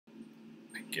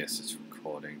Guess it's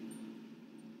recording.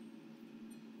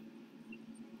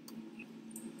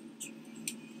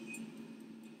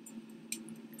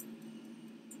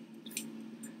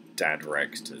 Dad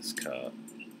wrecked his car.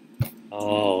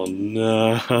 Oh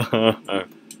no.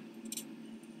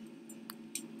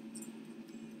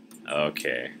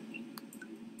 Okay.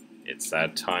 It's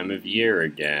that time of year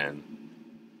again.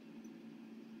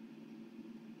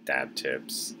 Dad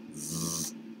tips.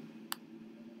 Zzz.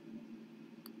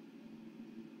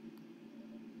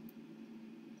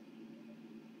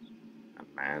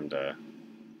 Amanda.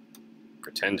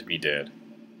 Pretend to be dead.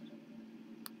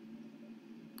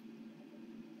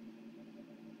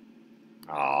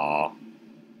 Aww.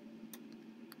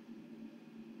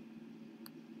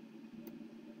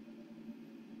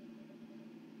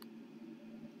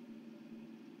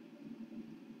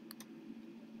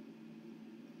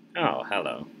 Oh,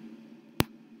 hello.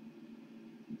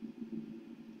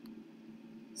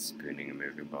 Spooning a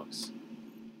moving box.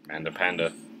 Panda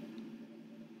panda.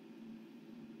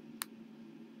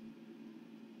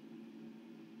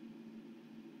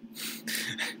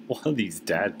 What are these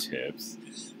dad tips?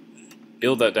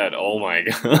 Build that dad. Oh my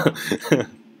god.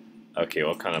 Okay,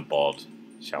 what kind of bod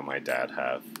shall my dad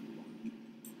have?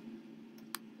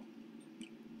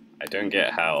 I don't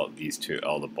get how these two.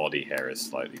 Oh, the body hair is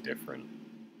slightly different.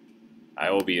 I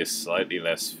will be a slightly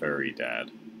less furry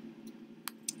dad.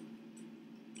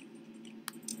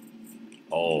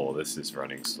 Oh, this is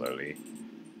running slowly.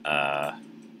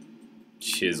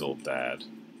 Chiseled dad.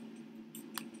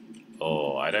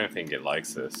 Oh, I don't think it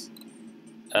likes this.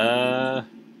 Rock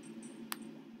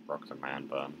the man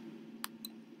bun.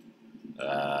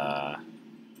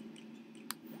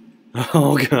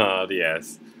 Oh god,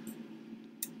 yes.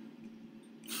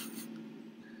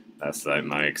 That's like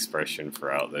my expression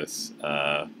throughout this.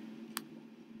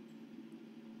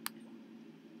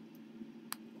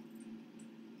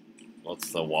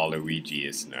 What's the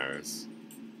Waluigiest nose?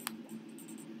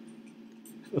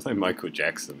 Looks like Michael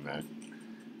Jackson there.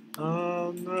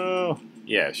 Oh no.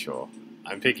 Yeah, sure.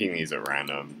 I'm picking these at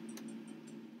random.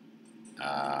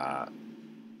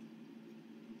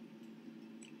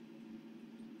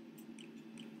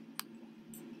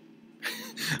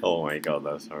 Oh my god,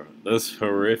 that's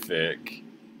horrific.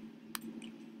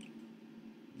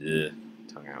 Ugh,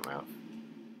 tongue out mouth.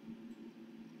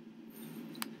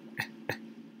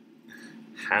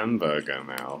 Hamburger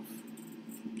mouth.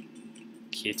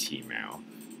 Kitty mouth.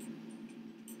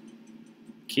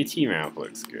 Kitty mouth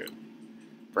looks good.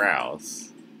 Brows.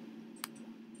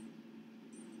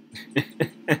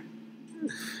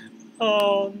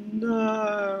 Oh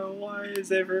no, why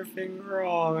is everything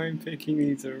wrong? I'm picking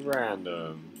these at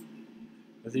random.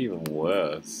 That's even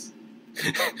worse.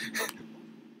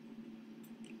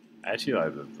 I actually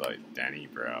like the Danny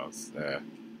brows there.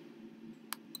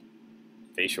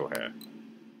 Facial hair.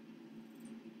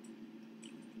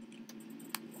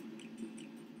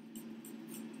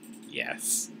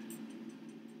 Yes.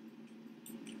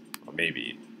 Or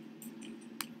maybe.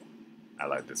 I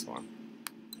like this one.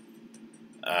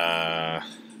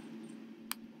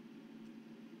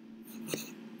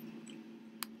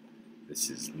 This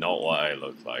is not what I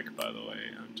look like, by the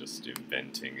way. I'm just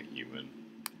inventing a human.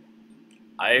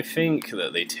 I think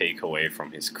that they take away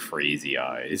from his crazy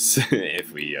eyes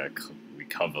if we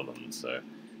cover them. So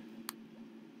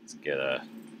let's get a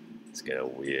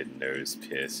weird nose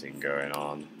piercing going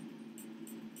on.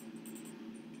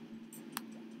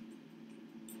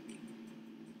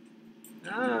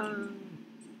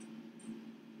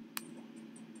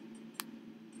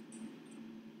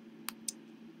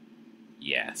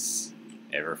 Yes,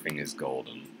 everything is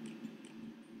golden.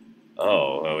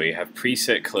 Oh, well, we have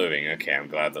preset clothing. Okay, I'm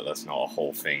glad that that's not a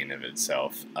whole thing in of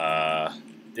itself.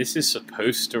 This is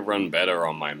supposed to run better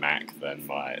on my Mac than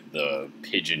the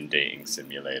Pigeon dating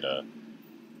simulator.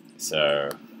 So,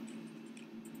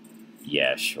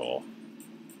 yeah, sure.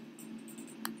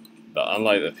 But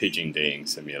unlike the Pigeon dating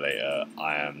simulator,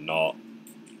 I am not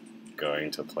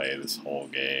going to play this whole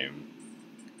game.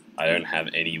 I don't have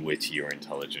any witty or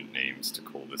intelligent names to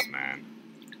call this man.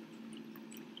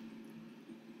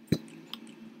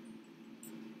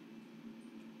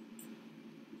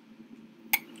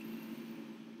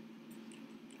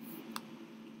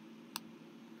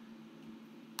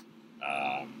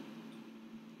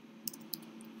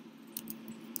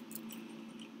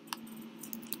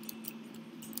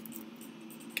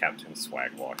 Captain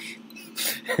Swagwash.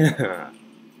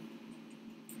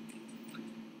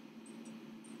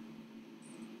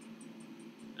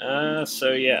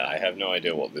 So yeah, I have no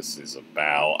idea what this is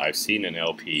about. I've seen an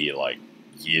LP like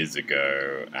years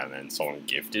ago, and then someone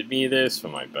gifted me this for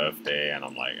my birthday, and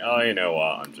I'm like, oh, you know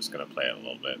what, I'm just gonna play it a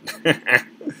little bit.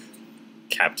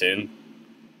 Captain.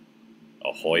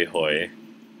 Ahoy hoy.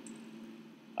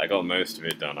 I got most of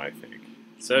it done, I think.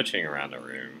 Searching around the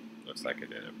room, looks like I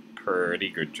did a pretty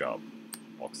good job.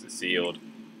 Box is sealed.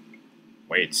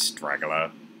 Wait,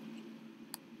 straggler.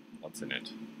 What's in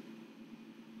it?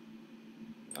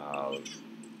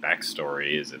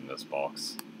 Backstory is in this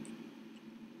box.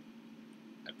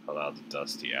 I pull out the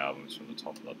dusty albums from the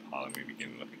top of the pile and we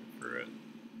begin looking through it.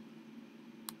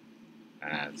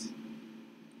 Ads.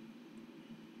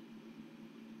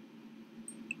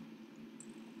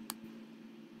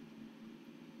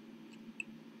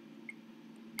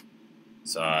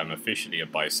 So I'm officially a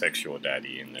bisexual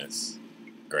daddy in this.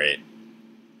 Great.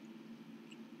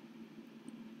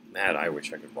 Man, I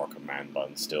wish I could rock a man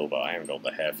bun still, but I haven't got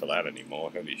the hair for that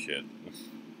anymore. Holy shit.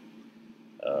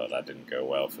 Oh, that didn't go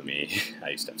well for me. I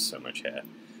used to have so much hair.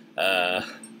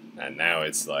 And now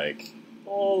it's like,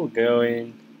 all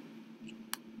going.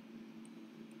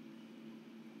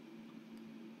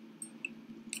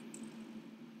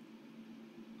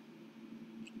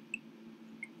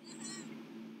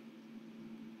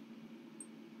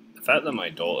 The fact that my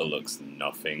daughter looks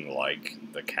nothing like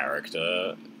the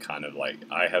character, kind of like,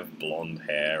 I have blonde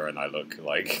hair and I look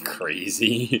like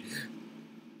crazy.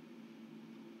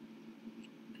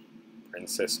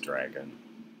 Princess Dragon.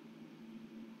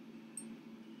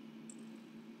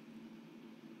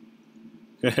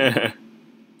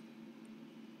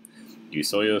 You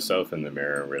saw yourself in the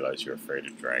mirror and realized you're afraid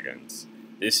of dragons.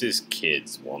 This is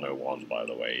Kids 101, by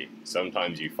the way.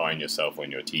 Sometimes you find yourself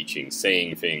when you're teaching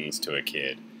saying things to a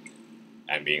kid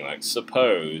and being like,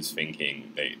 suppose,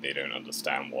 thinking they don't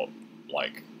understand what,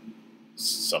 like,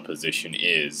 supposition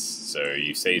is. So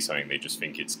you say something, they just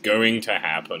think it's going to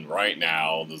happen right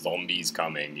now, the zombie's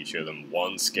coming, you show them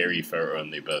one scary photo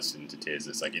and they burst into tears.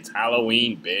 It's like, it's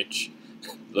Halloween, bitch!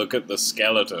 Look at the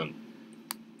skeleton.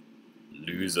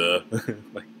 Loser.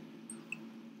 Like,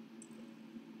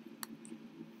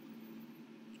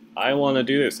 I want to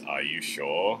do this. Are you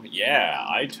sure? Yeah,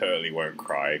 I totally won't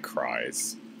cry.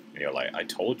 Cries. And you're like, I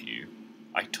told you.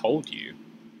 I told you.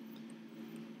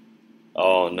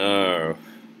 Oh no.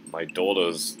 My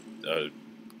daughter's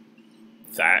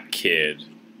that kid.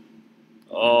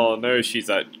 Oh no, she's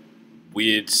that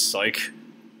weird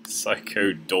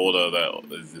psycho daughter that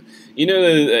is, you know,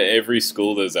 at every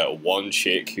school there's that one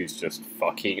chick who's just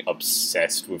fucking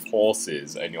obsessed with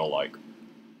horses, and you're like,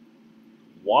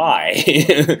 why?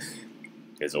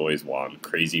 There's always one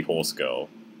crazy horse girl,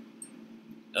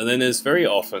 and then there's very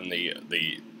often the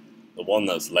one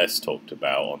that's less talked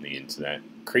about on the internet,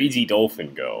 crazy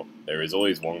dolphin girl. There is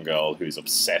always one girl who's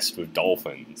obsessed with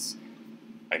dolphins,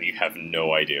 and you have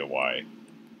no idea why.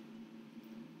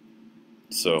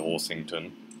 Sir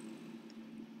Horsington.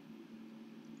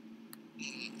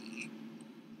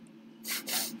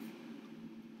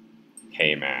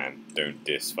 Hey man, don't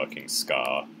diss fucking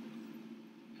Scar.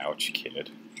 Ouch, kid.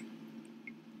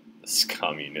 The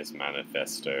Communist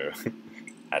Manifesto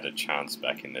had a chance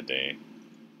back in the day.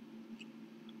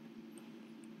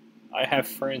 I have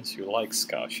friends who like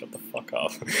Scar, shut the fuck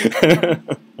up.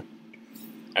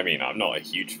 I mean, I'm not a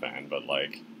huge fan, but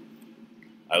like,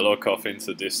 I look off into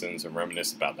the distance and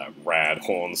reminisce about that rad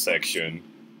horn section.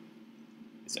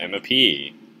 It's Emma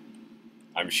P.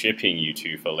 I'm shipping you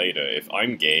two for later. If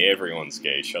I'm gay, everyone's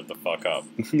gay. Shut the fuck up.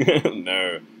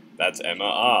 No, that's Emma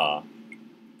R.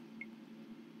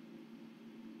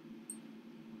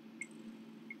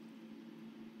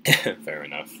 Fair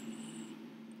enough.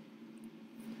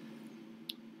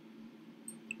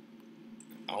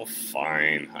 Oh,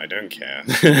 fine. I don't care.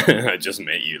 I just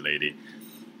met you, lady.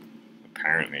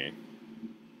 Apparently.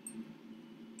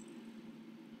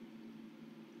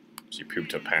 She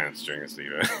pooped her pants during a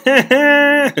sleepover.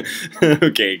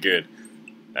 Okay, good.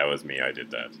 That was me, I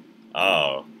did that.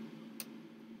 Oh.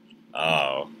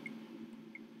 Oh.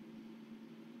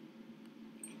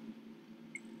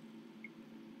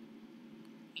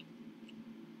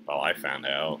 Well, I found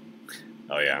out.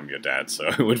 Oh yeah, I'm your dad, so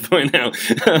I would point out.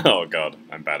 Oh god,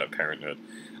 I'm bad at parenthood.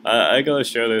 I gotta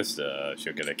show this,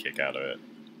 she'll get a kick out of it.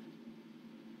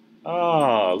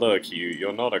 Ah, look,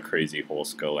 you're not a crazy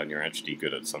horse girl and you're actually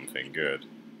good at something good.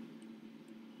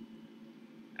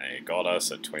 Hey, got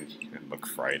us at 20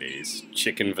 McFridays.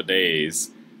 Chicken for days.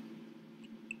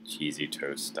 Cheesy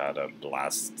tostada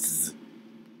blasts.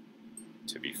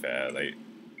 To be fair, they...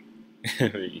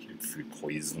 food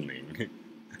poisoning.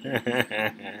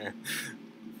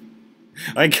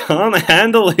 I can't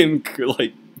handle him,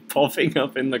 like, popping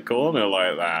up in the corner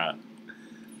like that.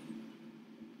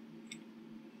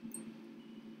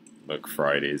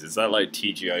 McFridays. Is that like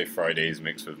TGI Fridays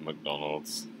mixed with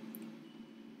McDonald's?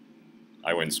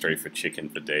 I went straight for chicken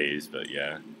for days, but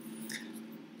yeah.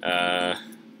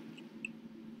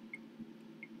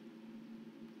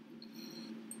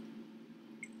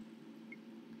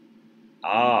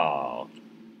 Oh.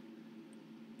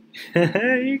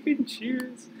 You can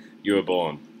choose. You were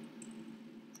born.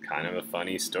 It's kind of a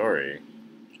funny story.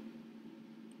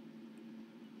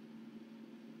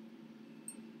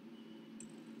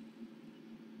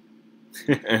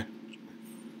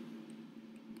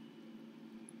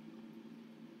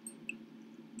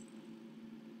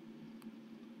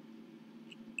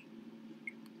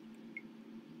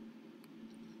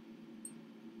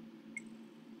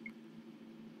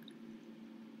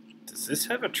 Does this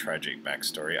have a tragic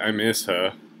backstory? I miss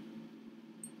her.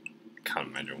 Can't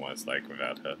imagine what it's like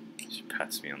without her. She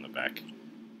pats me on the back.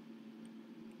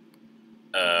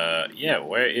 Yeah,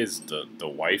 where is the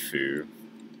waifu?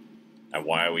 And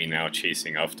why are we now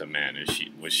chasing after man? Is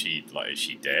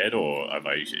she dead, or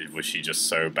was she just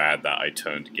so bad that I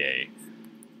turned gay?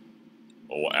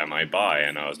 Or am I bi?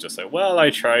 And I was just like, well, I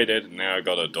tried it, and now I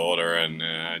got a daughter, and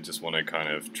I just want to kind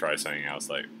of try something else.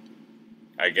 Like,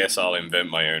 I guess I'll invent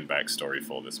my own backstory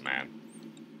for this man.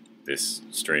 This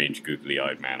strange,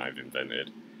 googly-eyed man I've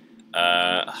invented.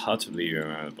 Hard to believe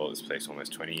I bought this place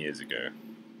almost 20 years ago.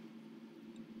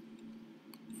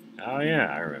 Oh yeah,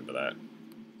 I remember that.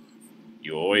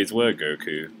 You always were,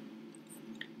 Goku.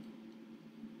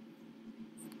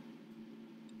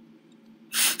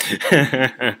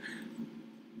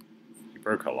 You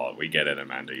broke a lot. We get it,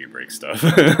 Amanda. You break stuff.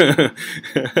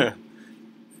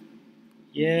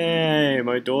 Yay,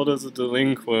 my daughter's a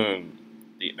delinquent.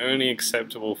 The only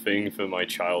acceptable thing for my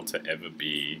child to ever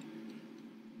be.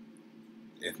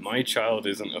 If my child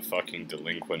isn't a fucking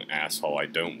delinquent asshole, I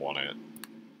don't want it.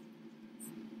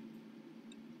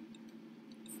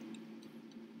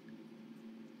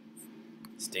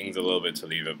 Stings a little bit to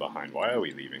leave it behind. Why are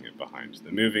we leaving it behind?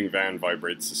 The moving van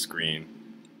vibrates the screen.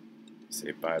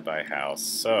 Say bye-bye house.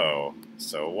 So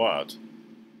what?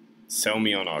 Sell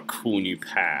me on our cool new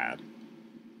pad.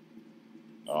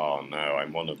 Oh no,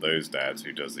 I'm one of those dads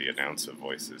who does the announcer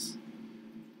voices.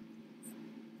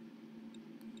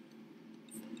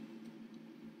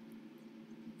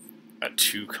 A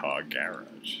 2-car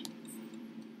garage.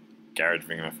 Garage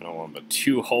big enough for not one, but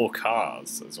 2 whole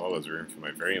cars, as well as room for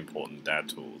my very important dad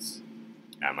tools.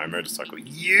 And my motorcycle.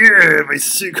 Yeah, my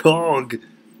sick hog!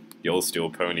 The old steel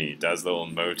pony, Dad's little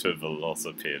motor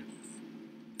velocipede.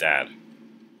 Dad.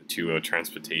 The 2-wheel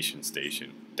transportation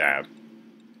station. Dad.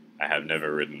 I have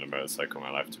never ridden a motorcycle in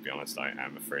my life, to be honest. I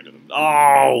am afraid of them.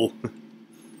 Oh!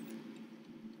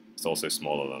 It's also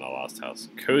smaller than our last house.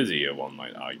 Cozier, one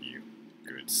might argue.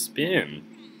 Good spin.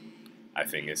 I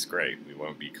think it's great. We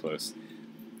won't be close.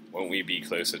 Won't we be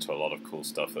closer to a lot of cool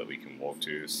stuff that we can walk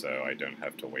to, so I don't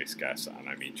have to waste gas? And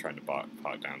I mean, trying to park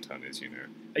downtown is, you know.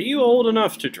 Are you old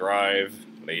enough to drive,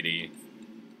 lady?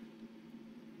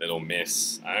 Little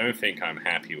miss. I don't think I'm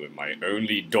happy with my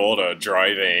only daughter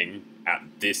driving at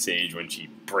this age when she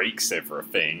breaks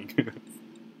everything.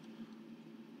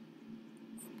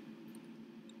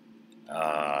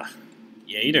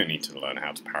 Yeah, you don't need to learn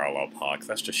how to parallel park.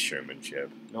 That's just showmanship.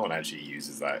 No one actually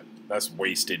uses that. That's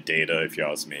wasted data, if you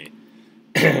ask me.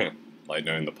 Like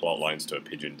knowing the plot lines to a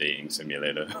pigeon dating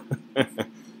simulator.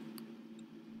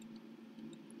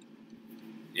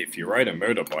 If you ride a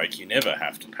motorbike, you never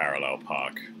have to parallel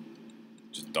park.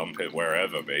 Just dump it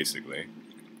wherever, basically.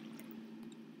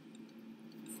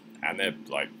 And they're,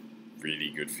 like, really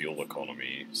good fuel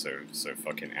economy, so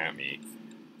fucking at me.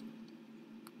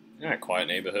 Yeah, quiet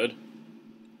neighborhood.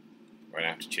 Won't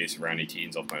have to chase randy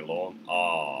teens off my lawn.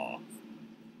 Ah,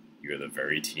 you're the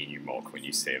very teen you mock when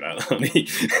you say that, honey.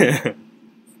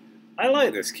 I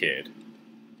like this kid.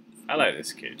 I like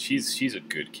this kid. She's a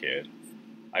good kid.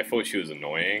 I thought she was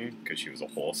annoying because she was a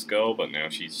horse girl, but now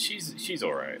she's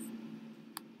all right.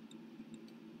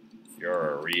 You're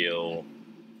a real.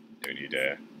 Don't you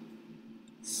dare.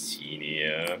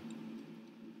 Senior.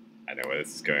 I know where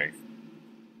this is going.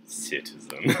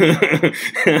 Citizen.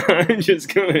 I'm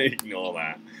just gonna ignore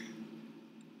that.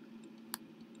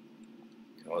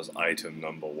 That was item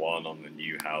number 1 on the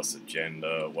new house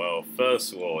agenda. Well,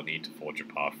 first of all, I need to forge a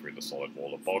path through the solid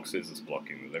wall of boxes that's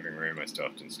blocking the living room. I still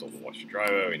have to install the washer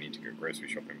dryer. We need to go grocery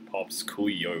shopping. Pops,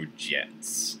 Coolio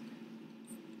Jets.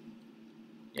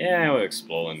 Yeah, we'll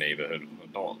explore the neighborhood.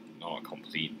 Not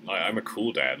complete. I'm a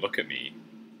cool dad. Look at me.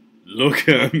 Look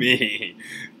at me.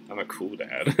 I'm a cool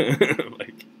dad.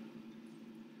 Like,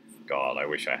 God, I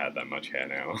wish I had that much hair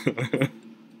now.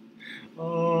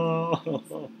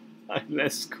 Oh. I'm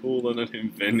less cool than an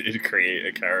invented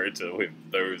creator character with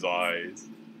those eyes.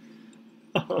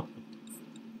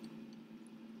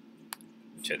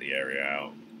 Check the area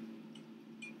out.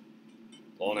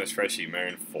 Lawn is freshly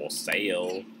mown for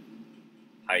sale.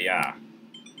 Hiya.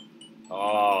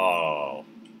 Oh.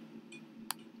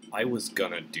 I was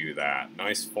gonna do that.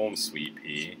 Nice form, sweet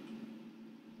pea.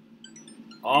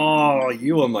 Oh,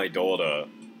 you are my daughter.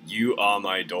 You are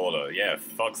my daughter. Yeah,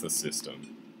 fuck the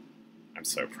system. I'm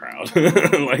so proud.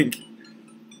 Like...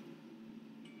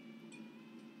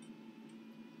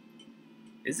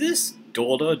 Is this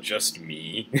daughter just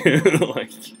me?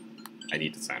 Like... I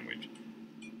need a sandwich.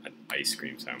 An ice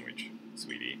cream sandwich,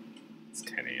 sweetie. It's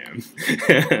 10 AM.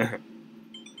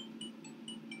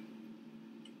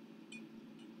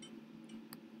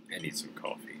 I need some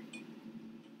coffee.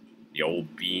 The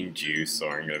old bean juice,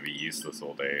 or I'm gonna be useless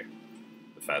all day.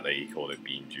 The fact that he called it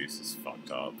bean juice is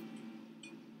fucked up.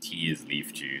 Tea is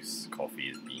leaf juice, coffee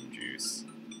is bean juice.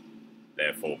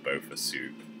 Therefore, both are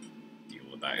soup. Deal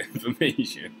with that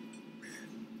information.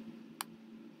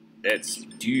 Let's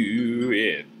do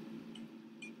it.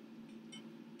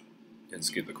 Then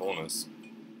skip the corners.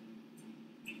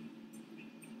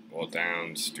 Walk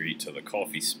down street to the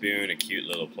Coffee Spoon, a cute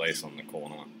little place on the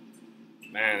corner.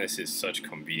 Man, this is such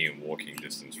convenient walking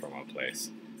distance from our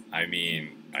place. I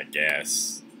mean, I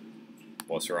guess.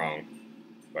 What's wrong?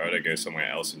 Why would I go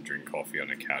somewhere else and drink coffee on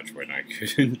a couch when I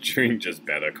could drink just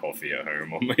better coffee at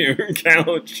home on my own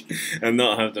couch and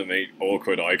not have to make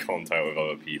awkward eye contact with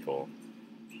other people?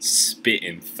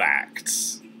 Spitting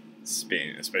facts.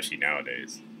 Spitting, especially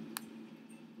nowadays.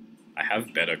 I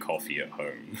have better coffee at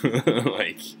home.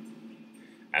 Like,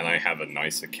 and I have a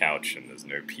nicer couch and there's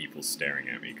no people staring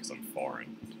at me because I'm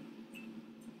foreign.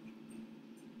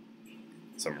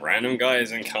 Some random guy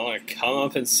isn't gonna come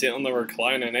up and sit on the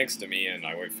recliner next to me and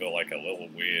I would feel like a little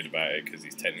weird about it because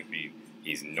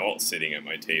he's not sitting at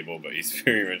my table, but he's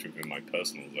very much within my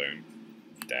personal zone.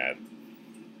 Dad.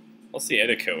 What's the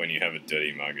etiquette when you have a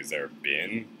dirty mug? Is there a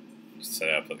bin? You set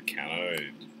it up at the counter?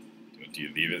 Do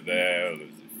you leave it there?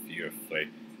 If you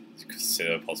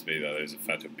consider the possibility that there's a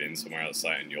fatter bin somewhere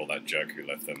outside and you're that jerk who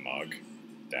left their mug?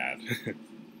 Dad.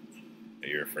 Are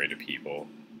you afraid of people?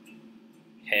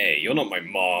 Hey, you're not my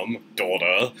mom,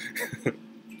 daughter.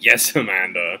 Yes,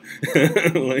 Amanda.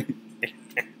 Like,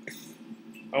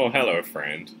 oh, hello,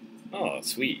 friend. Oh,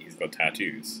 sweet, he's got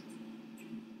tattoos.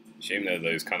 Shame they're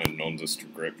those kind of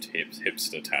nondescript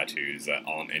hipster tattoos that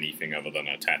aren't anything other than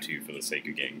a tattoo for the sake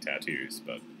of getting tattoos,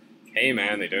 but hey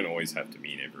man, they don't always have to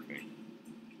mean everything.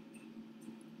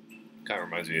 Kind of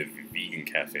reminds me of a vegan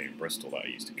cafe in Bristol that I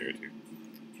used to go to.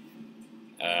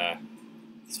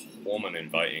 It's warm and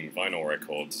inviting. Vinyl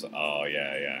records. Oh,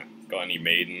 yeah. Got any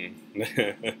Maiden?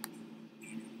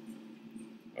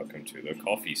 Welcome to the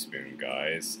Coffee Spoon,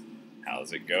 guys.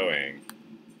 How's it going?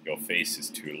 Your face is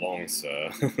too long,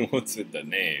 sir. What's with the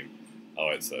name? Oh,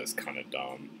 it's kind of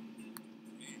dumb.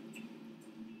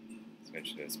 It's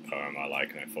mentioned this poem I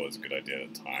like, and I thought it was a good idea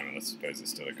at the time, and I suppose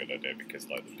it's still a good idea because,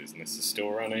 like, the business is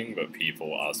still running, but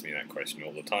people ask me that question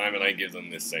all the time, and I give them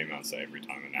this same answer every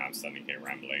time, and now I'm standing here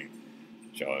rambling.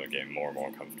 I'm getting more and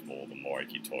more comfortable the more I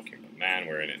keep talking, but man,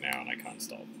 we're in it now and I can't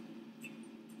stop.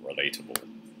 Relatable.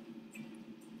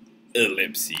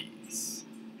 Ellipses.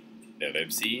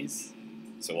 Ellipses?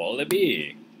 So what'll it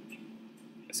be?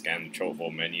 I scan the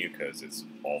chalkboard menu because it's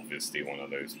obviously one of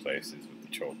those places with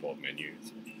the chalkboard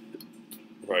menus.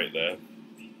 Right there.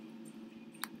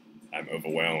 I'm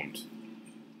overwhelmed.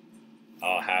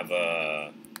 I'll have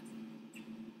a...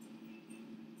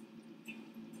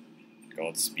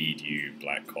 Godspeed you,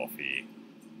 black coffee,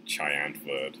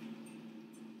 Chiantward,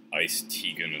 Ice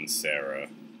Tegan and Sarah.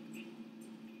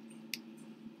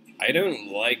 I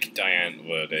don't like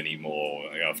Diantward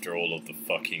anymore after all of the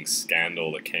fucking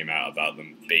scandal that came out about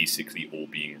them basically all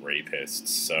being rapists,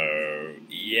 so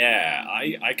yeah,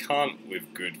 I can't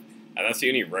with good, and that's the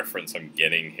only reference I'm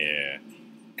getting here,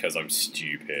 because I'm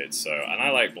stupid, so, and I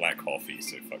like black coffee,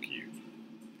 so fuck you.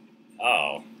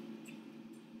 Oh.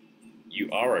 You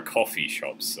are a coffee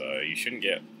shop, sir. You shouldn't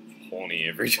get horny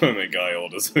every time a guy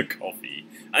orders a coffee.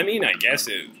 I mean, I guess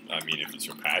if it's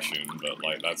your passion, but,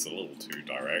 like, that's a little too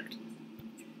direct.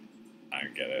 I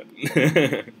don't get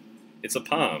it. It's a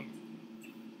pun.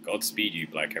 Godspeed You,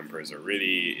 Black Emperor is a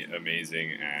really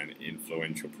amazing and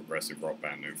influential progressive rock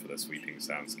band known for their sweeping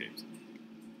soundscapes.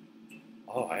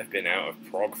 Oh, I've been out of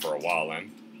prog for a while,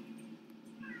 then.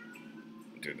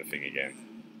 I'm doing the thing again.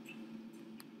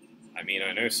 I mean,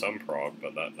 I know some prog,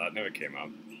 but that never came up.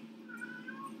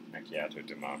 Macchiato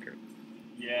DeMarco.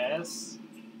 Yes?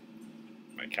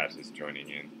 My cat is joining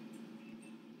in.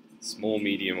 Small,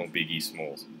 medium, or biggie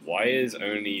smalls? Why is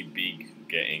only big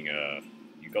getting a...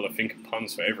 You gotta think of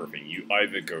puns for everything. You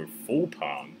either go full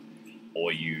pun,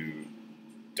 or you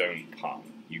don't pun.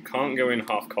 You can't go in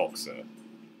half coxer.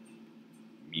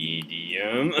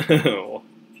 Medium.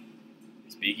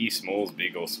 Is biggie smalls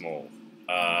big or small?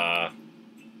 I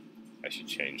should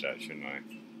change that, shouldn't I?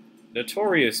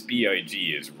 Notorious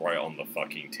B.I.G. is right on the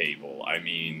fucking table. I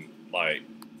mean, like...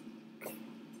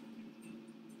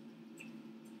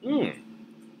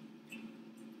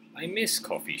 I miss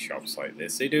coffee shops like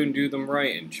this. They don't do them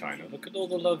right in China. Look at all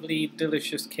the lovely,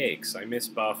 delicious cakes. I miss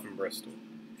Bath and Bristol.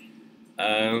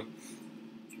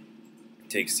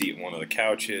 Take a seat on one of the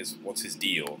couches. What's his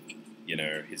deal? You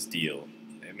know, his deal.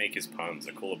 They make his puns.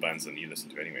 They're cooler bands than you listen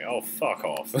to anyway. Oh, fuck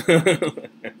off.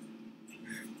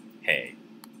 Hey.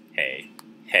 Hey.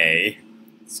 Hey.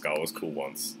 Skull was cool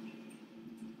once.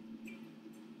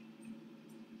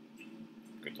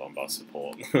 Good lumbar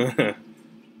support. Okay,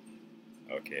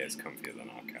 it's comfier than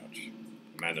our couch.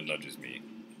 Amanda nudges me.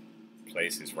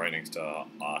 Place is right next to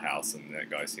our house, and that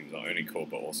guy seems not only cool,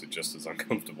 but also just as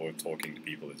uncomfortable with talking to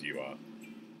people as you are.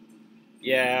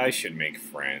 Yeah, I should make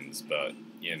friends, but,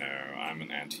 you know, I'm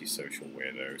an antisocial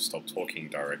weirdo. Stop talking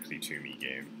directly to me,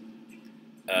 game.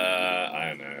 I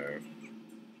don't know.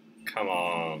 Come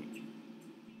on.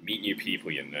 Meet new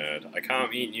people, you nerd. I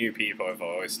can't meet new people if I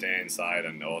always stay inside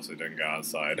and also don't go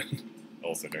outside.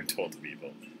 Also don't talk to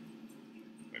people.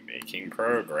 We're making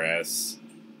progress.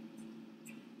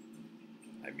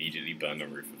 I immediately burn the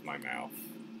roof of my mouth.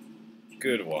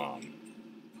 Good one.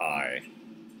 Hi.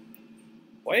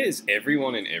 Why is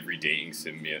everyone in every dating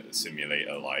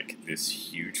simulator like this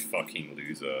huge fucking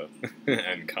loser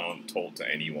and can't talk to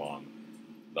anyone?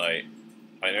 Like,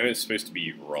 I know it's supposed to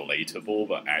be relatable,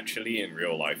 but actually in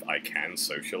real life I can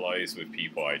socialize with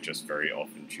people I just very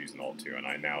often choose not to, and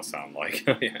I now sound like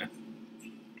yeah,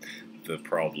 the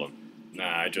problem.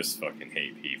 Nah, I just fucking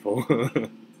hate people. I'm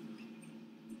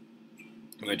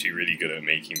actually really good at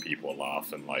making people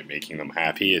laugh and like making them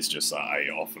happy. It's just that I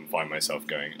often find myself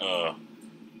going, I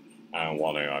don't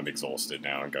want to, I'm exhausted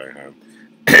now, I'm going home.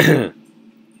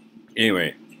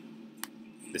 Anyway,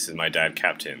 this is my dad,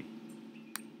 Captain.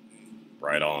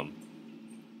 Right on.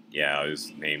 Yeah, I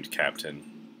was named Captain.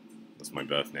 That's my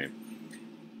birth name.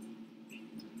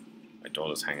 My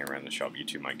daughter's hanging around the shop, you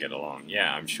two might get along.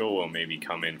 Yeah, I'm sure we'll maybe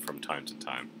come in from time to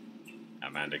time.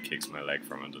 Amanda kicks my leg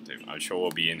from under the table. I'm sure we'll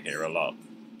be in here a lot.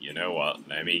 You know what,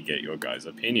 let me get your guys'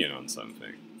 opinion on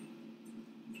something.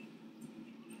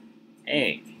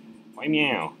 Hey, why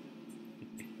meow?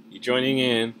 You joining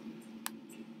in?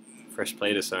 Fresh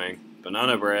plate of something.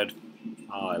 Banana bread.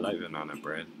 Oh, I like banana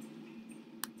bread.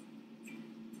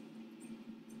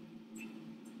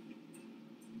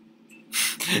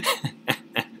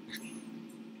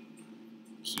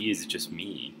 He is just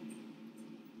me.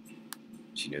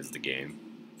 She knows the game.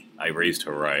 I raised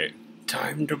her right.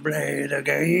 Time to play the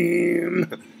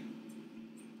game!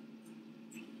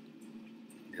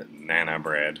 Banana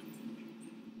bread.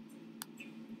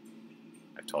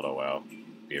 I've taught her well.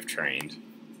 We have trained.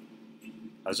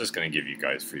 I was just gonna give you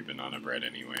guys free banana bread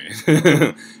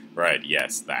anyway. Right,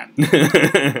 yes, that.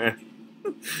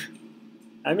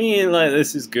 I mean, like,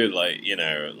 this is good, like, you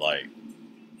know, like,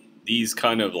 these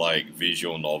kind of, like,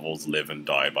 visual novels live and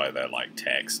die by their, like,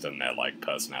 text and their, like,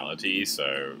 personality,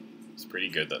 so it's pretty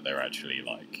good that they're actually,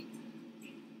 like,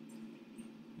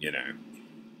 you know,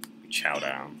 chow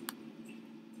down.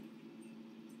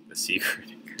 The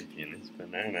secret ingredient is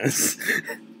bananas.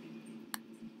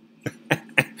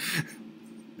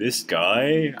 This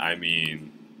guy, I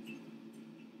mean,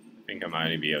 I think I might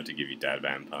only be able to give you dad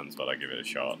band puns, but I'll give it a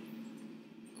shot.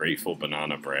 Grateful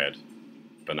banana bread.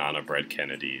 Banana bread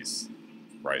Kennedys.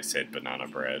 Right said banana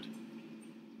bread.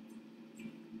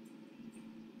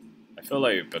 I feel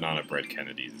like banana bread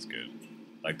Kennedys is good.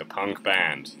 Like the punk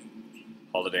band.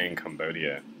 Holiday in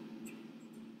Cambodia.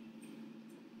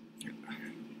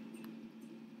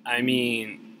 I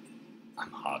mean,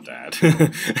 I'm hard dad.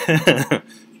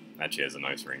 Actually has a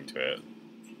nice ring to it.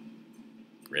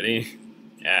 Really?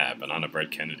 Yeah, banana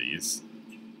bread Kennedys.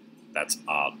 That's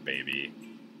art, baby.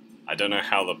 I don't know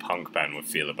how the punk band would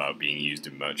feel about being used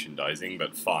in merchandising,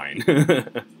 but fine.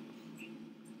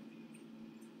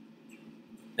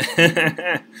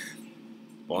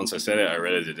 Once I said it, I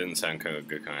realized it didn't sound kind of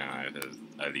good. I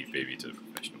leave baby to the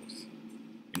professionals.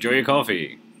 Enjoy your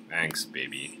coffee! Thanks,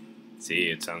 baby. See,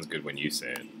 it sounds good when you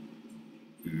say it.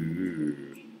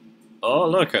 Ooh. Oh,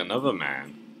 look, another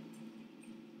man.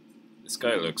 This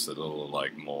guy looks a little,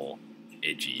 like, more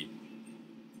edgy.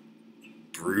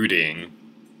 Brooding.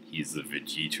 He's the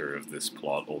Vegeta of this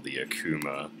plot, or the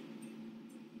Akuma.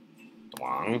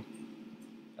 Dwang.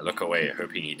 I look away,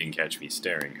 hoping he didn't catch me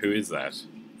staring. Who is that?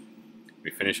 We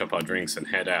finish up our drinks and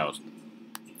head out.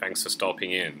 Thanks for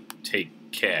stopping in.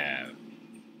 Take care.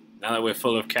 Now that we're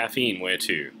full of caffeine, where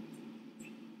to?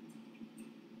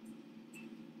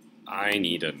 I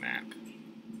need a nap.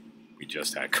 We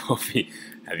just had coffee.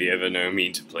 Have you ever known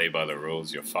me to play by the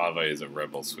rules? Your father is a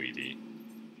rebel, sweetie.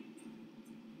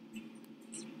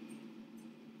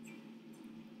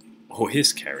 Oh,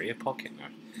 here's carry a pocket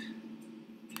knife.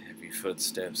 Heavy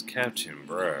footsteps, Captain,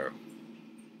 bro.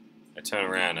 I turn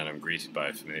around and I'm greeted by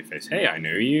a familiar face. Hey, I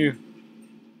know you.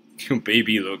 Your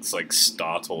baby looks like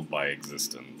startled by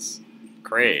existence.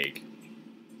 Craig.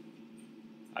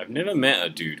 I've never met a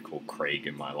dude called Craig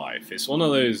in my life. It's one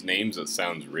of those names that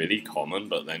sounds really common,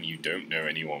 but then you don't know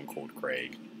anyone called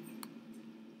Craig.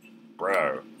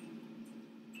 Bro.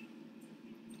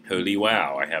 Holy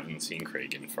wow, I haven't seen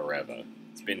Craig in forever.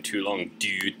 It's been too long,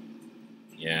 dude.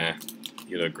 Yeah,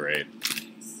 you look great.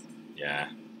 Yeah,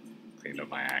 cleaned up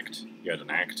my act. You had an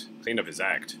act? Cleaned up his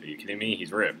act. Are you kidding me?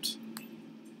 He's ripped.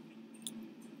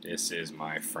 This is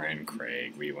my friend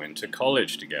Craig. We went to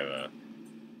college together.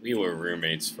 We were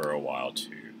roommates for a while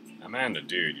too. Amanda,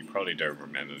 dude, you probably don't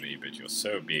remember me, but you're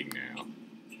so big now.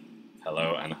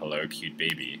 Hello and hello, cute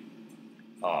baby.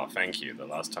 Aw, thank you. The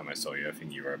last time I saw you, I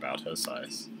think you were about her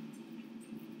size.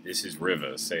 This is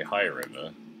River. Say hi,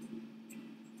 River.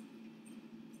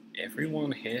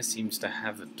 Everyone here seems to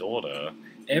have a daughter.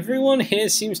 Everyone here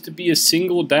seems to be a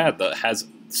single dad that has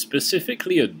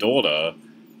specifically a daughter.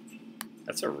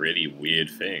 That's a really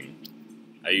weird thing.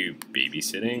 Are you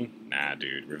babysitting? Nah,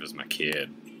 dude, River's my kid.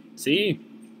 See?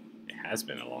 It has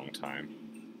been a long time.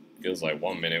 Feels like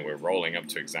 1 minute we're rolling up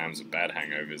to exams with bad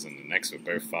hangovers and the next we're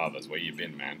both fathers. Where you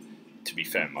been, man? To be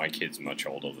fair, my kid's much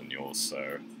older than yours,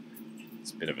 so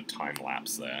it's a bit of a time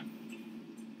lapse there.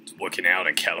 Just working out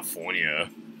in California.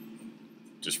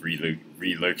 Just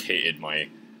relocated my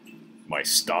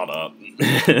startup.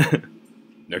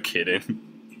 No kidding.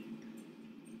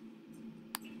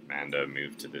 Amanda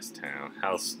moved to this town.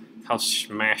 How's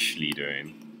Smashly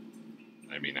doing?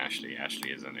 I mean Ashley.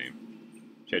 Ashley is her name.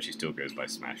 She actually still goes by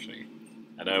Smashly.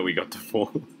 I know we got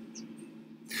divorced.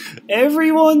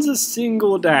 Everyone's a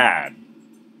single dad.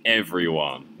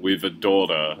 Everyone with a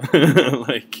daughter.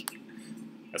 Like,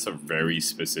 that's a very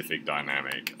specific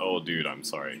dynamic. Oh, dude, I'm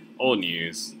sorry. Old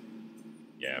news.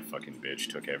 Yeah, fucking bitch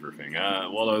took everything.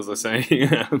 What was I saying?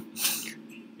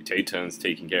 You take turns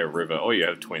taking care of River. Oh, you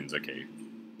have twins. Okay.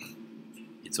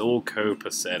 It's all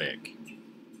copacetic.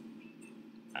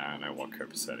 I don't know what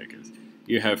copacetic is.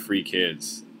 You have 3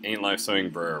 kids. Ain't life so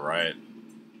bro, right?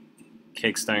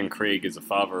 Kickstand Craig is a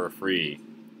father of 3.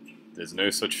 There's no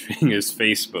such thing as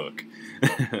Facebook.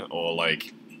 Or,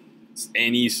 like,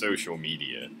 any social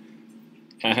media.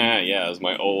 Haha, yeah, that's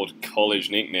my old college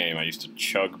nickname. I used to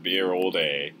chug beer all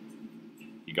day.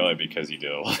 You got it because you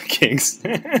did a lot of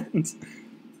kickstands.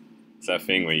 It's that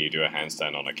thing where you do a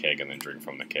handstand on a keg and then drink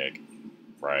from the keg.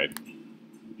 Right.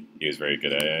 He was very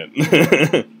good at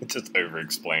it. Just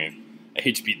over-explain. I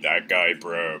hate to be that guy,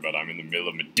 bro, but I'm in the middle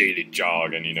of a daily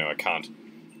jog and, you know, I can't...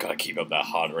 Gotta keep up that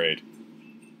heart rate.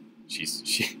 She's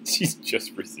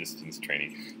just resistance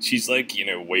training. She's like, you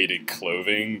know, weighted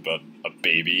clothing, but a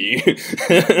baby.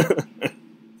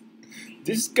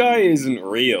 This guy isn't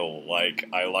real. Like,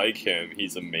 I like him.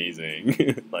 He's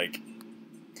amazing. Like,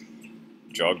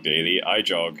 jog daily. I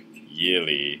jog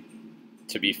yearly.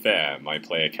 To be fair, my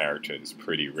player character is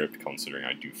pretty ripped considering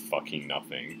I do fucking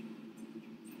nothing.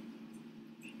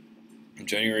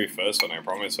 January 1st, when I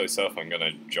promise myself I'm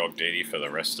gonna jog daily for the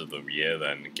rest of the year,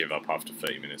 then give up after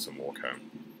 30 minutes and walk home.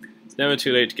 It's never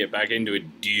too late to get back into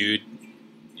it, dude.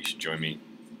 You should join me.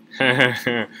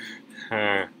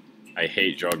 I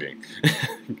hate jogging.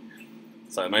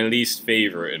 It's like my least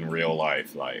favorite in real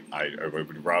life. Like, I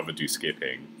would rather do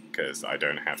skipping, because I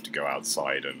don't have to go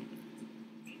outside and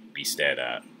be stared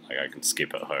at. Like, I can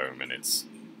skip at home and it's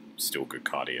still good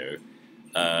cardio.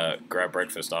 Grab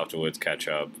breakfast afterwards, catch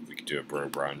up, we could do a bro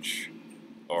brunch.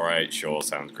 Alright, sure,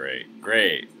 sounds great.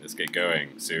 Great, let's get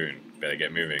going soon. Better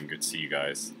get moving, good to see you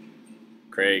guys.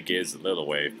 Craig gives a little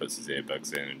wave, puts his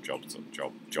earbuds in and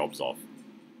jobs off.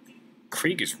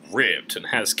 Craig is ripped and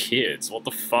has kids, what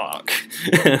the fuck?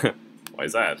 Why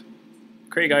is that?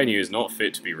 Craig I knew is not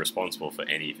fit to be responsible for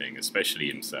anything, especially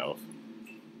himself.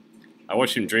 I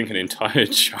watched him drink an entire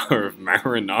jar of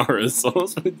marinara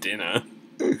sauce for dinner.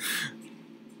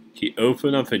 He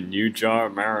opened up a new jar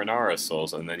of marinara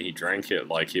sauce and then he drank it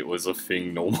like it was a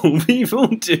thing normal people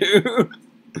do.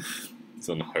 It's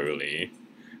unholy.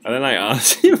 And then I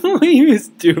asked him what he was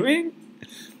doing.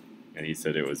 And he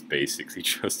said it was basically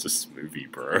just a smoothie,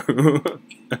 bro.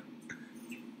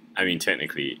 I mean,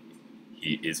 technically,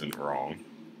 He isn't wrong.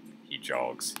 He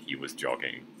jogs. He was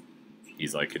jogging.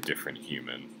 He's like a different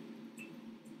human.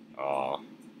 Ah.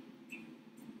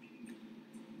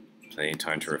 Plenty of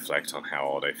time to reflect on how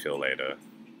old I feel later.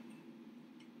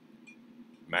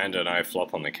 Amanda and I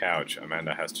flop on the couch.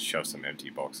 Amanda has to shove some empty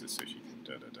boxes so she can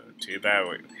da-da-da. Too bad.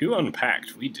 Who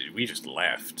unpacked? We did. We just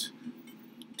left.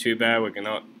 Too bad we're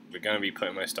gonna be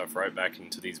putting my stuff right back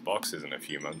into these boxes in a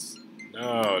few months.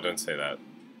 No, don't say that.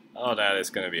 Oh, Dad, it's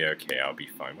gonna be okay. I'll be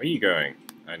fine. Where are you going?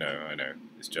 I know.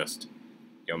 It's just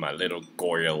you're my little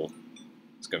goyle.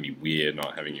 It's gonna be weird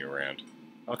not having you around.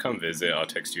 I'll come visit. I'll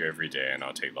text you every day, and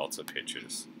I'll take lots of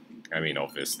pictures. I mean,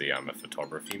 obviously, I'm a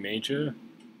photography major.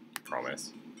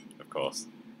 Promise. Of course.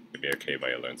 It'll be okay by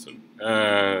your lonesome.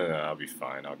 I'll be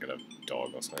fine. I'll get a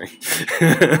dog or something.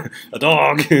 A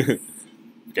dog!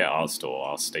 Get art store.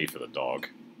 I'll stay for the dog.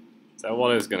 Is that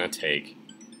what it's gonna take?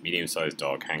 Medium-sized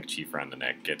dog, handkerchief around the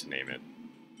neck, get to name it.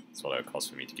 That's what it would cost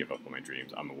for me to give up on my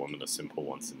dreams. I'm a woman of simple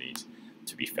wants and needs.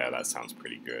 To be fair, that sounds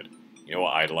pretty good. You know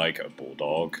what I'd like? A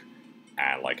bulldog.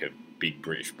 And like a big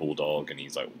British bulldog, and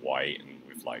he's like white and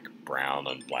with like brown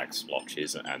and black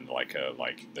splotches and like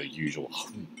the usual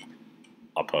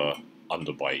upper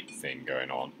underbite thing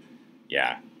going on.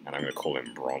 Yeah, and I'm gonna call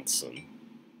him Bronson.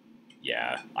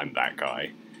 Yeah, I'm that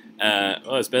guy.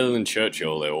 Well, it's better than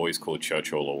Churchill. They're always called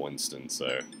Churchill or Winston,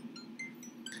 so...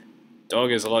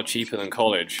 Dog is a lot cheaper than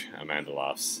college, Amanda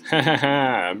laughs. Ha ha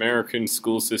ha, American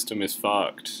school system is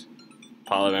fucked.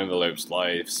 Pile of envelopes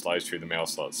slides through the mail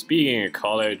slot. Speaking of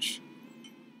college...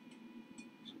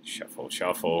 Shuffle,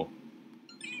 shuffle.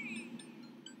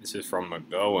 This is from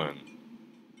McGowan.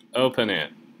 Open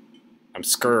it. I'm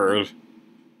scared.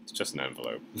 It's just an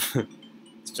envelope.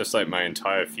 It's just like my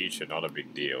entire future, not a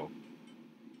big deal.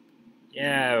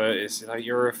 Yeah, but it's like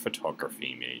you're a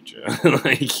photography major.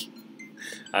 Like,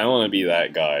 I don't want to be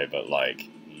that guy, but like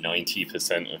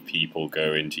 90% of people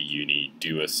go into uni,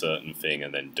 do a certain thing,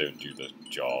 and then don't do the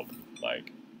job.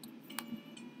 Like,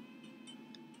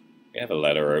 we have a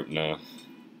letter opener,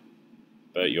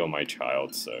 but you're my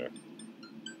child, so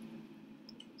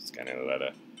scanning the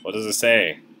letter. What does it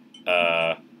say?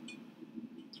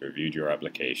 It's reviewed your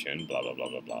application. Blah blah blah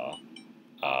blah blah.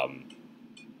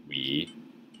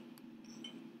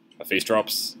 My face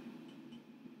drops.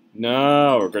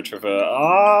 No, regret to refer.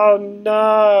 Oh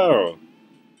no!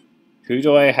 Who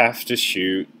do I have to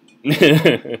shoot?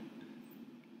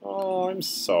 Oh, I'm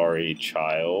sorry,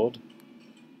 child.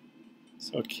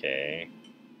 It's okay.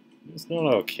 It's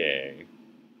not okay.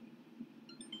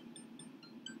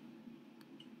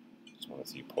 Just want to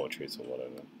see portraits or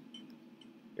whatever.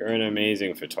 You're an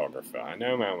amazing photographer. I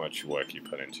know how much work you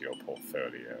put into your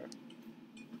portfolio.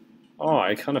 Oh,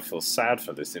 I kind of feel sad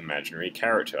for this imaginary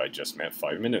character I just met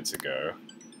 5 minutes ago.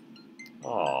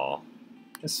 Aw,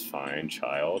 it's fine,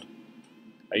 child.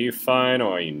 Are you fine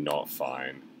or are you not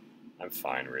fine? I'm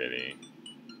fine, really.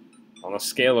 On a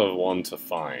scale of 1 to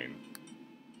fine,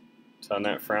 turn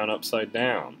that frown upside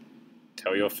down.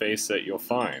 Tell your face that you're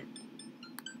fine.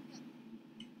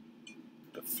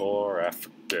 Before,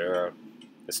 after...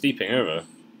 They're sleeping over.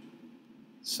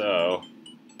 So,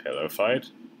 pillow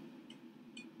fight?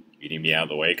 You need me out of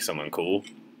the way because I'm uncool?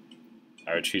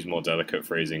 I would choose more delicate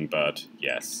phrasing, but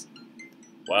yes.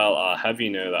 Well, I'll have you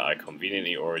know that I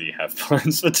conveniently already have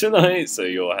plans for tonight, so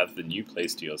you'll have the new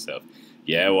place to yourself.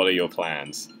 Yeah, what are your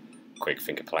plans? Quick,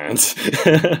 think of plans.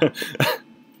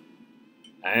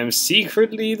 I am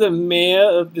secretly the mayor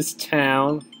of this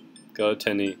town. Go,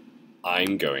 Tenny.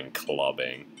 I'm going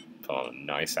clubbing. Put on a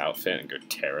nice outfit and go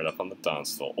tear it up on the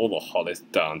dance floor. All the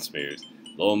hottest dance moves.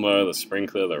 Lawnmower, the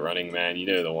sprinkler, the running man, you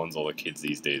know the ones all the kids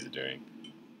these days are doing.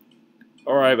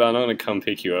 Alright, but I'm not going to come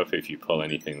pick you up if you pull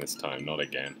anything this time, not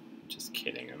again. Just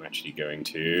kidding, I'm actually going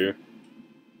to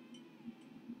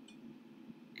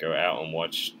go out and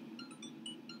watch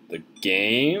the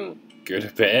game, go to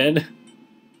bed,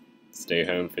 stay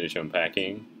home, finish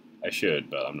unpacking. I should,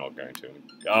 but I'm not going to.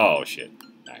 Oh, shit.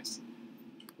 Nice.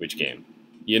 Which game?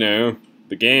 You know,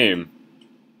 the game.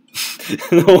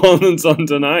 The one that's on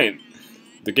tonight.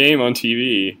 The game on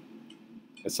TV.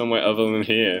 It's somewhere other than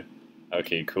here.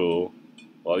 Okay, cool.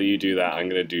 While you do that, I'm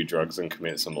gonna do drugs and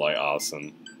commit some light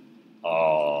arson.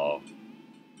 Oh,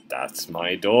 that's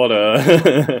my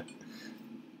daughter.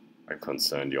 I'm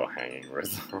concerned you're hanging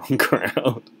with the wrong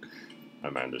crowd.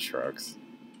 Amanda shrugs.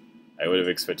 I would have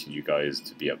expected you guys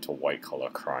to be up to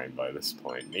white-collar crime by this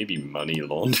point. Maybe money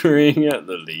laundering at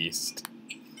the least.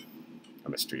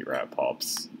 I'm a street rat,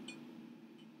 Pops.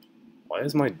 Why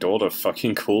is my daughter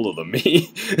fucking cooler than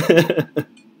me?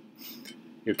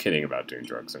 You're kidding about doing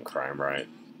drugs and crime, right?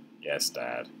 Yes,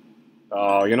 Dad.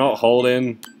 Oh, you're not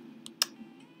holding?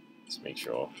 Let's make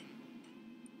sure.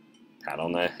 Pat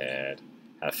on the head.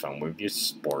 Have fun with your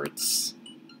sports.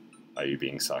 Are you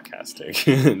being sarcastic?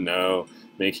 No,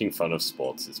 making fun of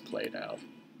sports is played out.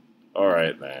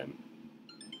 Alright then.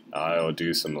 I'll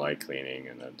do some light cleaning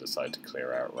and then decide to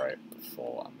clear out right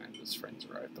before Amanda's friends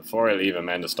arrive. Before I leave,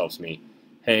 Amanda stops me.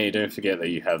 Hey, don't forget that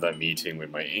you have that meeting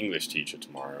with my English teacher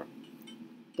tomorrow.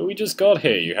 But we just got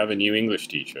here, you have a new English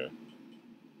teacher.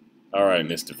 Alright,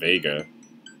 Mr. Vega.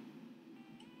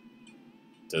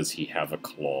 Does he have a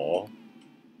claw?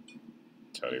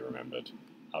 Totally remembered.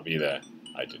 I'll be there.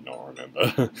 I did not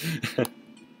remember.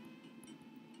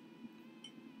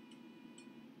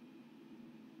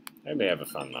 Hope they have a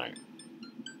fun night.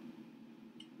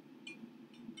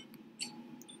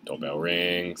 Doorbell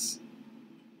rings.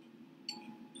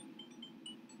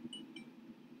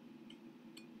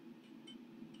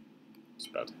 Just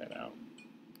about to head out.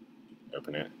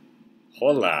 Open it.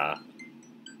 Hola!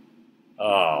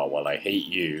 Oh, well, I hate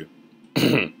you.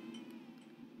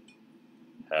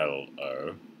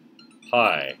 Hello.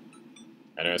 Hi.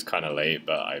 I know it's kind of late,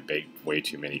 but I baked way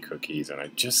too many cookies, and I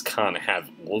just can't have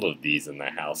all of these in the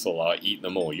house, or I'll eat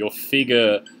them all. Your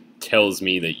figure tells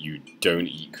me that you don't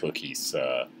eat cookies,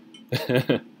 sir.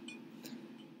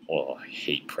 Oh, I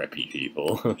hate preppy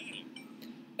people.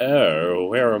 Oh,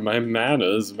 where are my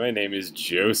manners? My name is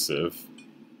Joseph.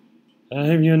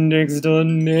 I'm your next door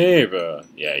neighbor.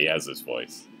 Yeah, he has this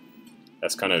voice.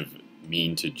 That's kind of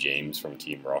mean to James from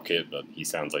Team Rocket, but he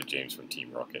sounds like James from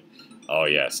Team Rocket. Oh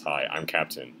yes, hi, I'm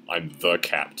Captain. I'm the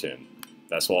Captain.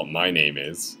 That's what my name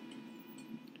is.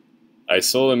 I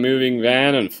saw the moving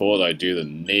van and thought I'd do the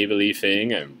neighborly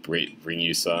thing and bring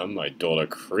you some. My daughter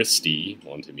Christy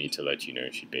wanted me to let you know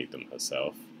she baked them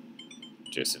herself.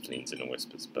 Joseph leans in and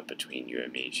whispers, but between you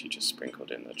and me, she just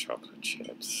sprinkled in the chocolate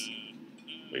chips.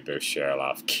 We both share a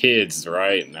laugh. Kids,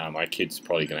 right? Nah, my kid's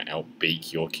probably gonna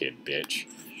outbake your kid, bitch.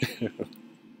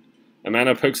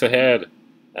 Amanda pokes her head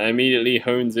and immediately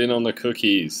hones in on the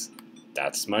cookies.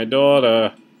 That's my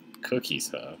daughter. Cookies,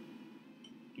 huh?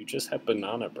 You just had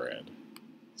banana bread.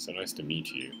 So nice to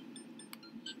meet you.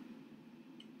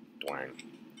 Dwang.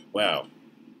 Well,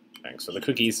 thanks for the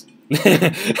cookies.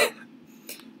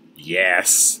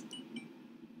 Yes!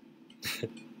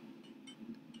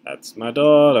 That's my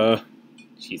daughter.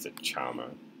 She's a charmer.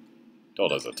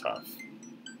 Daughters are tough.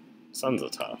 Sons are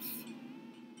tough.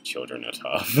 Children are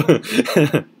tough.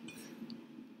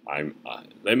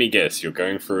 Let me guess, you're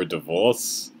going through a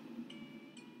divorce?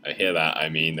 I hear that. I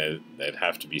mean, there'd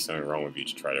have to be something wrong with you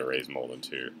to try to raise more than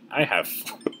two. I have...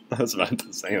 I was about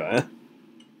to say that.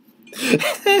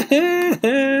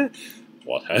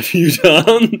 What have you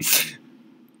done?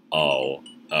 Oh,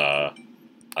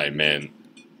 I meant...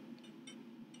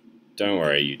 Don't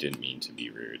worry, you didn't mean to be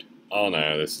rude. Oh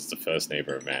no, this is the first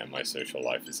neighbor I've met and my social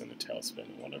life is in a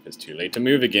tailspin. One of it's too late to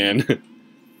move again.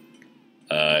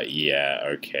 Yeah,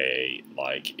 okay.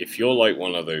 Like, if you're like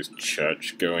one of those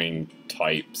church-going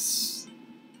types,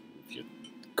 with your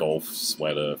golf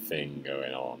sweater thing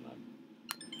going on,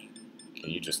 can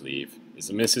you just leave? Is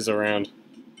the missus around?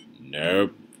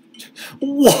 Nope.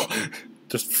 What?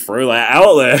 Just throw that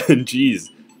out there. Jeez.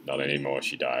 Not anymore,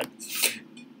 she died.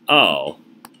 Oh.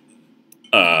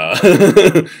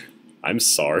 I'm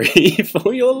sorry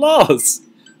for your loss.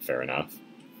 Fair enough.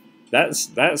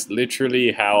 That's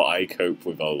literally how I cope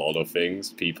with a lot of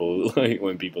things. People, like,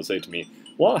 when people say to me,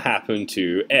 what happened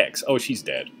to X? Oh, she's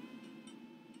dead.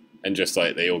 And just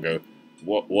like, they all go,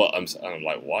 what? I'm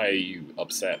like, why are you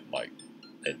upset? Like,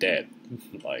 they're dead.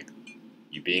 Like,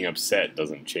 you being upset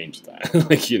doesn't change that.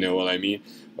 Like, you know what I mean?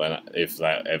 But if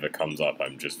that ever comes up,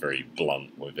 I'm just very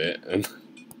blunt with it. And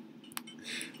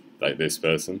like this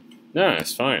person. No,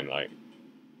 it's fine, like,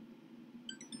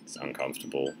 it's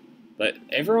uncomfortable. But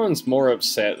everyone's more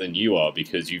upset than you are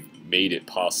because you've made it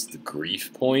past the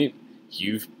grief point.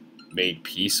 You've made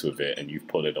peace with it and you've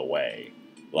put it away.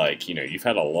 Like, you know, you've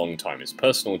had a long time. It's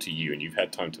personal to you and you've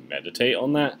had time to meditate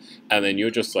on that. And then you're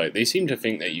just like, they seem to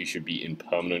think that you should be in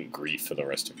permanent grief for the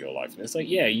rest of your life. And it's like,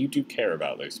 yeah, you do care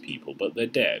about those people, but they're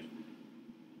dead.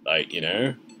 Like, you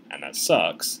know? And that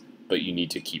sucks, but you need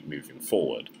to keep moving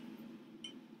forward.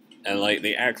 And, like,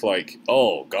 they act like,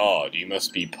 oh, God, you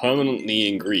must be permanently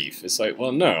in grief. It's like,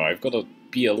 well, no, I've got to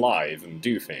be alive and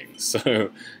do things.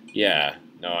 So, yeah,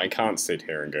 no, I can't sit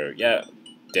here and go, yeah,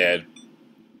 dead.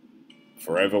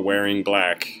 Forever wearing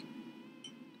black.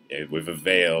 With a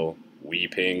veil.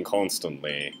 Weeping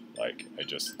constantly. Like, I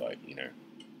just, like, you know,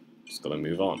 just gotta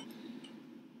move on.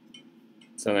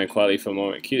 Sound quietly for a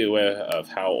moment, acutely aware of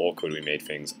how awkward we made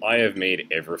things. I have made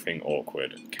everything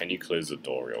awkward. Can you close the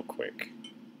door real quick?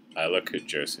 I look at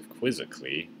Joseph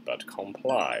quizzically, but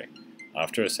comply.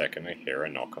 After a second, I hear a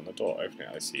knock on the door. Opening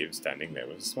it, I see him standing there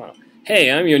with a smile.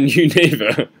 Hey, I'm your new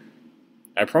neighbor.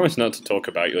 I promise not to talk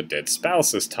about your dead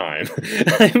spouse this time.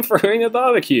 I'm throwing a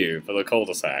barbecue for the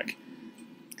cul-de-sac.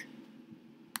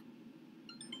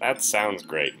 That sounds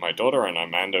great. My daughter and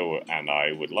Amanda and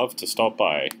I would love to stop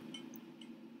by.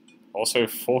 Also,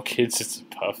 4 kids is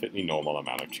a perfectly normal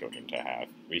amount of children to have.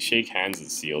 We shake hands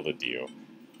and seal the deal.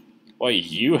 Well,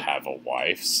 you have a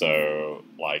wife, so,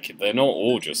 like, they're not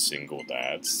all just single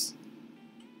dads.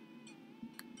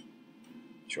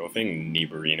 Sure thing,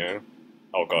 Niberino.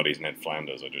 Oh god, he's Ned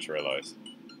Flanders, I just realized.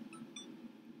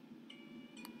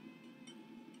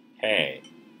 Hey,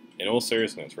 in all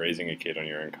seriousness, raising a kid on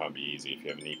your own can't be easy if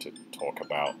you ever need to talk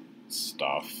about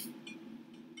stuff.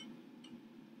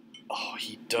 Oh,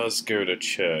 he does go to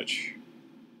church.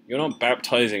 You're not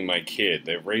baptizing my kid,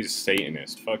 they're raised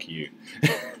Satanist, fuck you.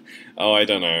 Oh, I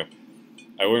don't know.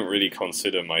 I wouldn't really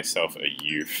consider myself a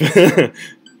youth.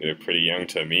 You're pretty young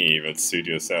to me, but suit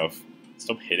yourself.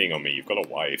 Stop hitting on me, you've got a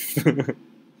wife.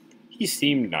 He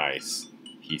seemed nice.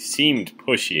 He seemed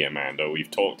pushy, Amanda, we've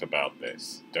talked about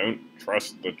this. Don't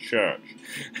trust the church.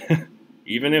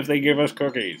 Even if they give us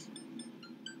cookies.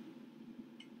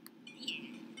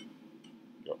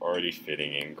 You're already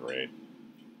fitting in great.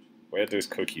 Where'd those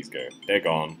cookies go? They're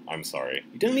gone. I'm sorry.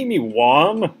 You didn't leave me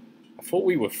one? I thought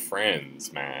we were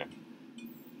friends, man.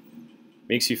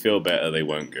 Makes you feel better they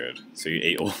weren't good. So you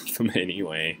ate all of them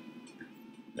anyway.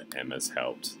 The Emma's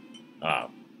helped. Ah.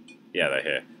 Yeah, they're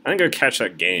here. I'm gonna go catch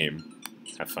that game.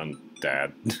 Have fun,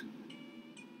 Dad.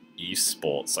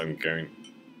 Esports, I'm going...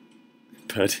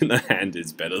 Bird in the hand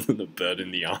is better than a bird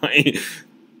in the eye.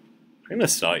 I'm gonna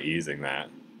start using that.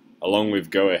 Along with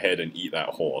go ahead and eat that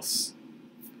horse.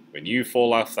 When you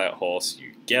fall off that horse,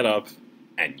 you get up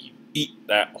and you eat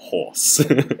that horse.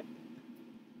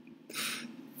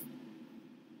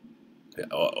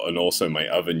 And also my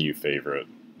other new favorite.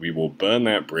 We will burn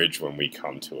that bridge when we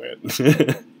come to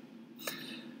it.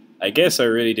 I guess I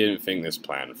really didn't think this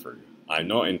plan through. I'm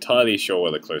not entirely sure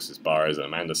where the closest bar is, and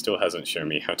Amanda still hasn't shown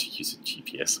me how to use a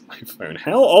GPS on my phone.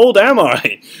 How old am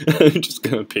I? I'm just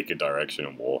gonna pick a direction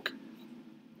and walk.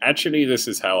 Actually, this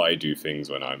is how I do things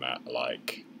when I'm at,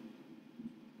 like,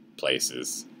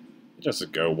 places.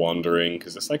 Just go wandering,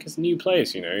 because it's like it's a new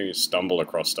place, you know? You stumble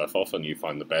across stuff, often you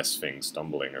find the best things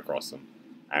stumbling across them.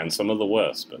 And some of the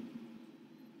worst, but...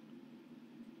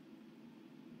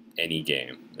 Any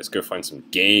game. Let's go find some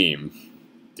game.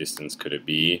 Distance could it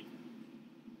be?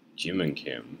 Jim and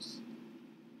Kim's.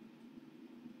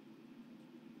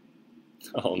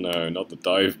 Oh no, not the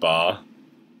dive bar.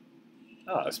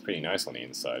 Ah, it's pretty nice on the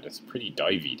inside. It's a pretty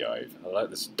divey dive. I like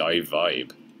this dive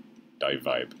vibe. Dive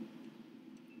vibe.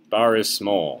 Bar is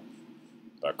small.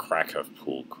 The cracker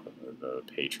pool, the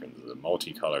patrons, the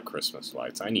multicolored Christmas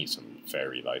lights. I need some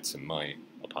fairy lights in my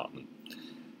apartment.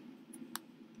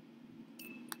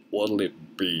 What'll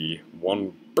it be?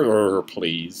 One burr,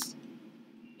 please.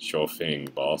 Sure thing,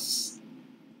 boss.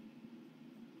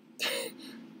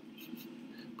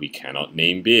 We cannot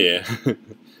name beer.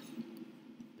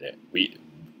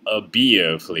 A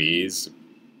beer, please.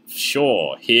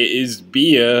 Sure, here is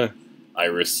beer. I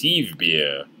receive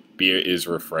beer. Beer is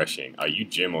refreshing. Are you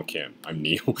Jim or Kim? I'm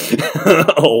Neil.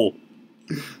 Oh.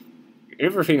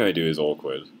 Everything I do is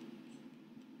awkward.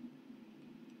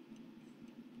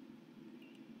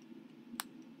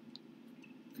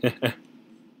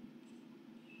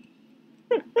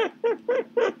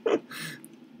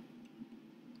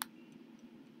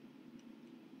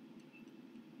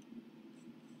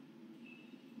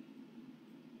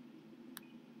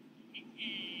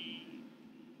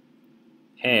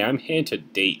 Hey, I'm here to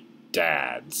date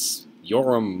dads.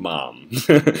 You're a mum.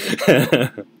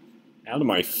 Out of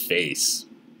my face,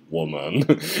 woman.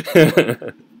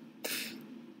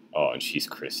 Oh, and she's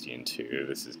Christian too.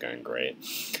 This is going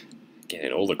great.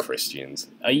 Getting all the Christians.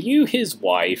 Are you his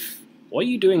wife? What are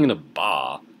you doing in a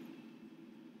bar?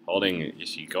 Holding,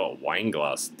 she got a wine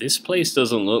glass. This place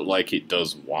doesn't look like it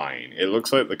does wine. It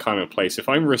looks like the kind of place, if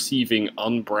I'm receiving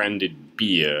unbranded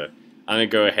beer, I'm gonna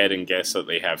go ahead and guess that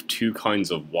they have 2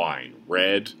 kinds of wine,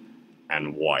 red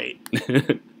and white.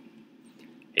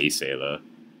 Hey, sailor.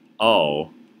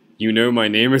 Oh, you know my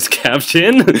name is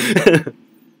Captain?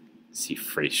 See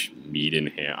fresh meat in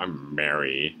here. I'm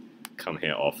Mary. Come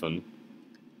here often.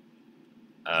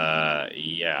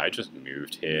 Yeah, I just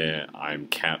moved here. I'm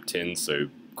Captain, so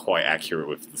quite accurate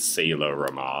with the sailor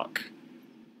remark.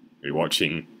 We're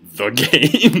watching the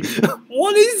game.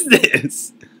 What is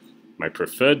this? My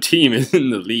preferred team is in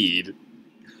the lead.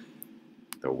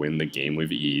 They'll win the game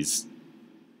with ease.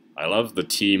 I love the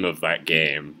team of that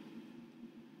game.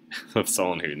 Of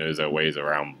someone who knows their ways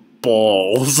around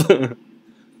balls. I'm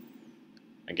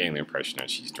getting the impression that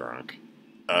she's drunk.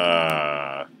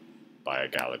 Buy a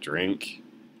gal a drink.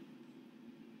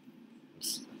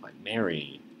 It's like,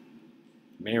 Mary,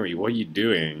 what are you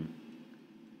doing?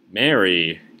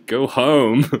 Mary, go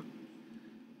home.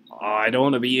 Oh, I don't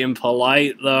want to be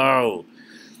impolite though.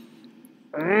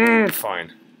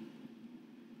 Fine.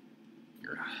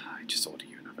 I just order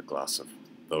you another glass of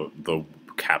the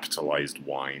capitalized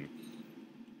wine.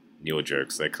 Your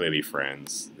jokes, they're clearly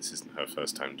friends. This isn't her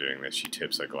first time doing this. She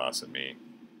tips her glass at me.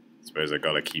 Suppose I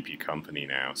gotta keep you company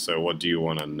now. So what do you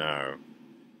want to know?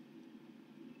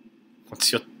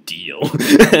 What's your deal?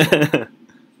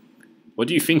 What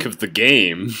do you think of the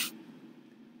game?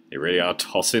 They really are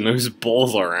tossing those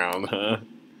balls around, huh?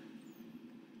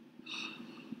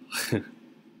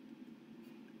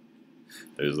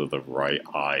 Those are the right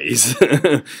eyes.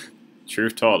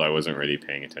 Truth told, I wasn't really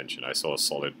paying attention. I saw a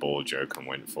solid ball joke and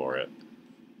went for it.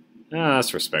 Ah,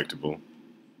 that's respectable.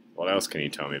 What else can you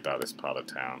tell me about this part of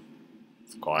town?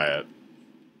 It's quiet.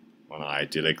 One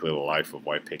idyllic little life with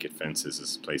white picket fences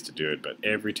is the place to do it, but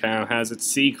every town has its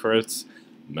secrets.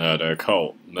 Murder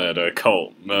cult, murder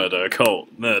cult, murder cult,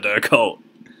 murder cult.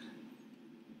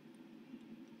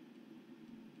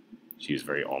 She was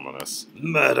very ominous.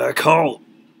 Murder cult!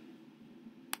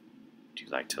 Would you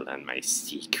like to learn my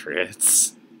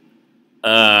secrets?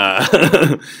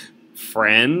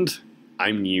 Friend?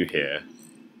 I'm new here.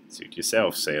 Suit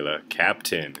yourself, sailor.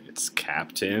 Captain. It's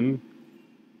Captain.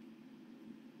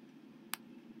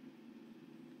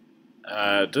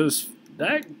 Does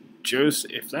that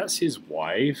Joseph, if that's his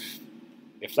wife,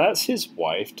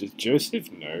 does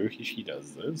Joseph know he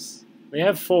does this? They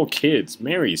have 4 kids.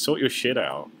 Mary, sort your shit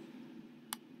out.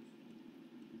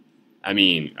 I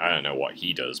mean, I don't know what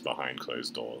he does behind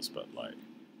closed doors, but like...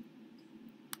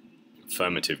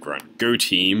 Affirmative grunt. Go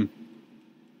team.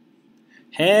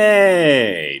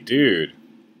 Hey, dude.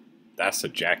 That's a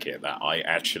jacket that I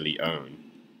actually own.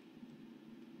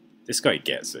 This guy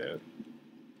gets it.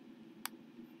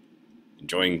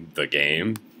 Enjoying the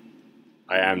game?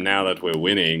 I am now that we're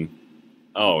winning.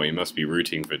 Oh, we must be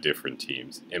rooting for different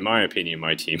teams. In my opinion,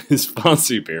 my team is far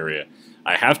superior.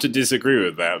 I have to disagree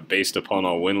with that. Based upon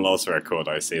our win-loss record,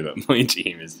 I say that my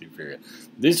team is superior.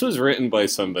 This was written by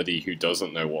somebody who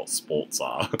doesn't know what sports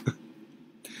are.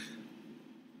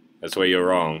 That's where you're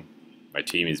wrong. My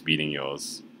team is beating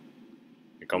yours.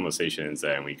 The conversation ends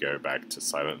there and we go back to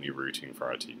silently rooting for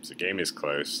our teams. The game is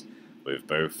close, with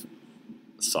both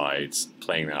sides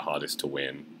playing their hardest to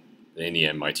win. In the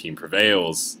end, my team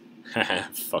prevails.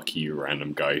 Fuck you,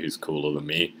 random guy who's cooler than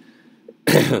me.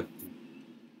 At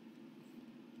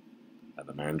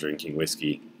the man drinking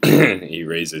whiskey, he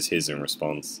raises his in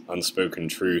response. Unspoken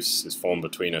truce is formed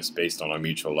between us based on our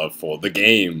mutual love for the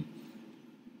game.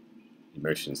 He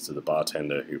motions to the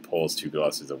bartender, who pours 2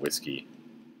 glasses of whiskey.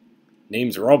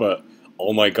 Name's Robert.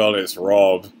 Oh my god, it's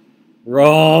Rob.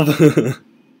 Rob!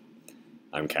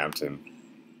 I'm Captain.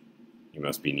 You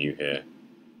must be new here.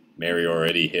 Mary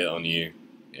already hit on you?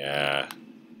 Yeah.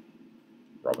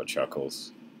 Robert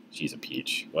chuckles. She's a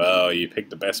peach. Well, you picked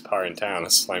the best par in town.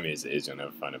 As slimy as it is, you'll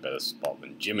never find a better spot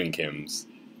than Jim and Kim's.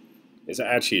 Is it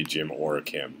actually a Jim or a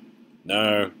Kim?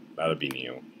 No, that'd be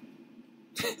Neil.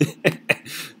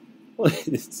 What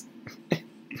is...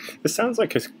 This sounds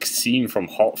like a scene from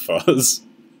Hot Fuzz.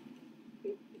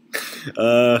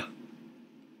 Not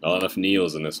enough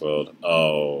Neils in this world.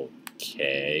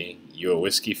 Okay. You a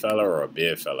whiskey fella or a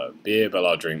beer fella? Beer, but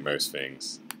I'll drink most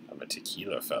things. I'm a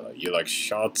tequila fella. You like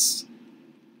shots?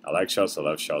 I like shots, I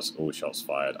love shots. All shots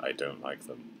fired. I don't like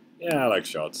them. Yeah, I like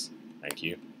shots. Thank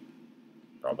you.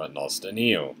 Robert nods to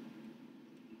Neil.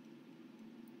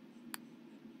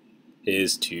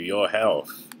 Here's to your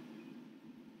health.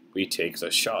 We take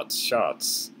the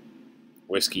shots.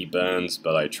 Whiskey burns,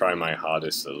 but I try my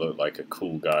hardest to look like a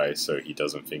cool guy so he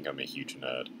doesn't think I'm a huge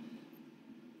nerd.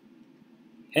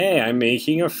 Hey, I'm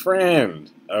making a friend!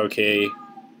 Okay,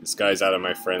 this guy's out of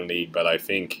my friend league, but I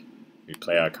think we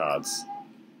play our cards.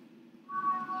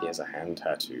 He has a hand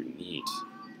tattoo. Neat.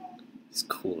 This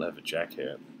cool leather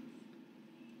jacket.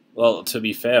 Well, to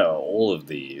be fair, all of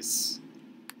these...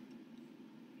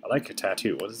 I like a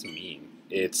tattoo. What does it mean?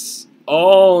 It's...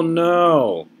 Oh,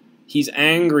 no! He's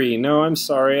angry. No, I'm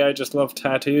sorry. I just love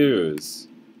tattoos.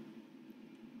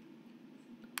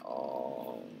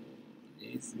 Oh...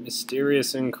 He's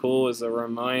mysterious and cool as a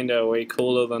reminder. Way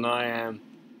cooler than I am.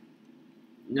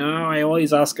 No, I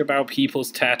always ask about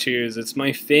people's tattoos. It's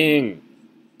my thing.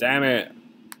 Damn it.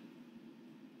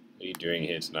 What are you doing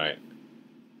here tonight?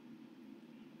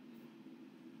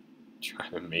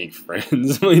 Trying to make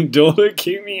friends. My daughter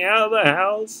kicked me out of the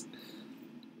house.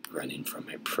 Running from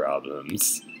my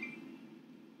problems.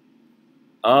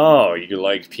 Oh, you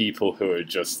like people who are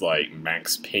just like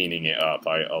max painting it up.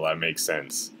 Oh, that makes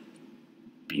sense.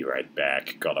 Be right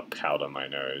back. Gotta powder my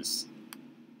nose.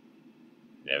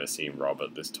 Never seen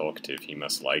Robert this talkative. He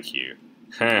must like you.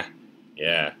 Huh.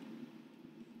 Yeah.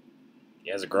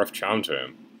 He has a gruff charm to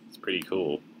him. It's pretty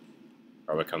cool.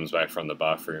 Robert comes back from the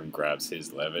bathroom, grabs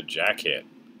his leather jacket.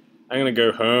 I'm gonna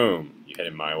go home. You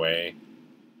heading my way?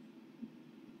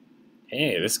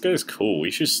 Hey, this guy's cool.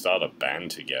 We should start a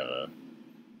band together.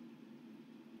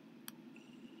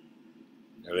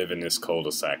 I live in this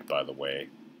cul-de-sac, by the way.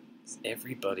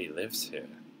 Everybody lives here.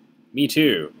 Me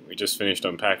too. We just finished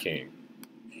unpacking.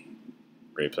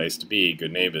 Great place to be.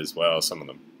 Good neighbors. Well, some of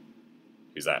them.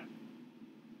 Who's that?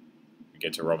 We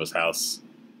get to Robert's house.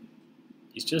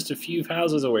 He's just a few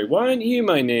houses away. Why aren't you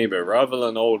my neighbor rather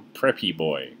than old preppy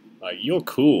boy? Like, you're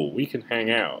cool. We can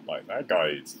hang out. Like, that guy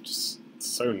is just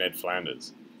so Ned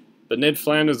Flanders. But Ned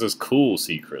Flanders is cool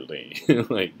secretly.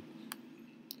 Like,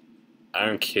 I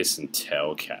don't kiss and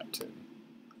tell, Captain.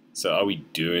 So are we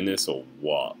doing this or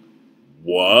what?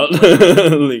 What?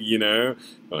 Like, you know?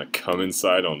 Wanna come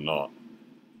inside or not?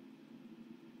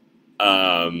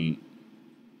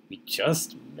 We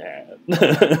just met.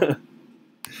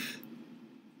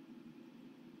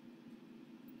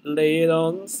 Lay it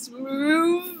on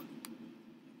smooth?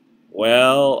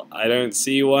 Well, I don't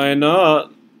see why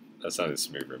not. That sounded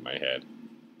smoother in my head.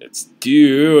 Let's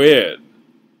do it.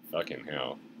 Fucking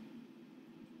hell.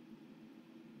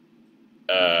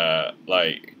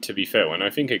 Like, to be fair, when I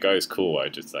think a guy's cool, I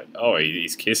just like, oh,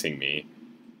 he's kissing me.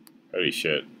 Holy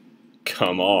shit.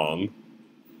 Come on.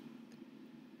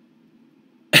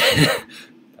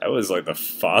 That was like the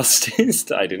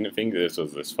fastest. I didn't think this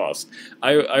was this fast.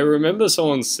 I remember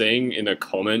someone saying in a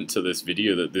comment to this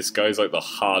video that this guy's like the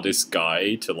hardest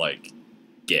guy to like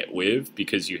get with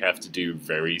because you have to do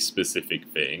very specific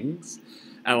things.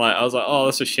 And like I was like, oh,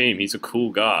 that's a shame. He's a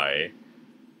cool guy.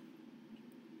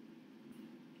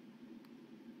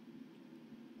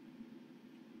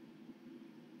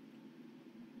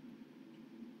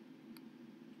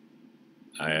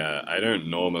 I don't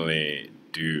normally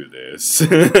do this.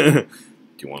 Do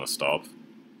you want to stop?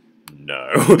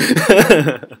 No.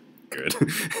 Good.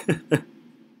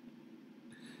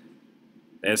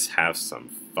 Let's have some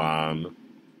fun.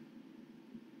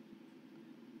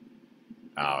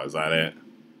 Oh, is that it?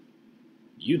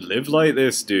 You live like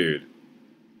this, dude.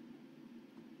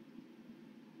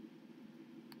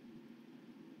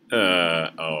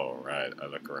 Oh, right. I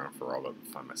look around for Robert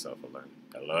and find myself alone.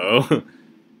 Hello?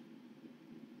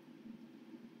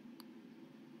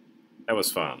 That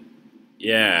was fun.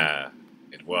 Yeah,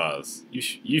 it was. You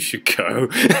should go.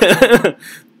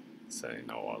 So,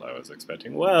 not what I was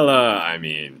expecting. Well, I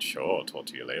mean, sure, talk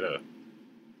to you later.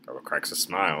 Robert cracks a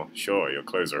smile. Sure, your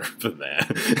clothes are over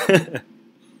there.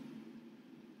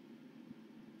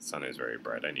 Sun is very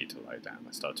bright. I need to lie down.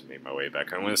 I start to make my way back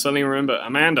home when I suddenly remember,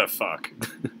 Amanda, fuck.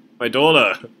 My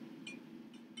daughter.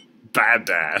 Bad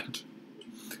dad.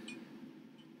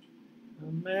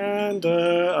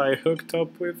 Amanda, I hooked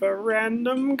up with a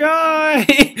random guy.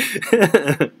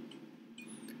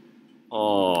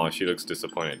 Oh, she looks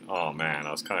disappointed. Oh man,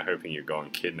 I was kind of hoping you'd gone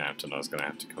kidnapped and I was going to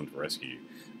have to come to rescue you.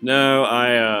 No,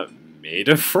 I made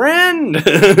a friend.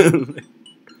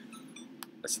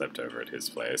 I slept over at his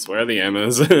place. Where are the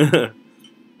Emmas? Left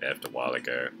a while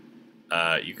ago.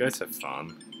 You guys have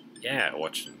fun? Yeah,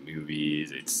 watching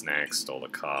movies, ate snacks, stole a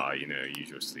car, you know,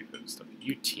 usual sleepover stuff.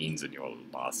 You teens and your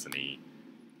larceny.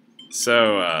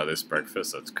 So, this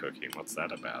breakfast that's cooking, what's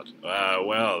that about?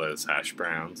 Well, there's hash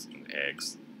browns and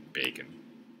eggs, and bacon.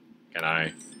 Can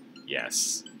I?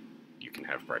 Yes. You can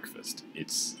have breakfast.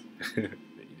 It's... it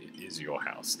is your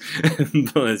house.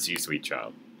 Bless you, sweet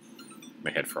child.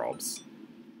 My head throbs.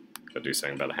 Gotta do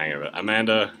something about the hangover.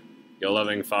 Amanda, your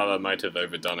loving father might have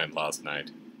overdone it last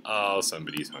night. Oh,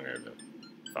 somebody's hungover.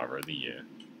 Father of the year.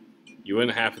 You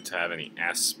wouldn't happen to have any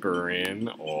aspirin,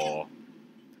 or...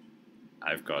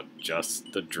 I've got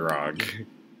just the drug.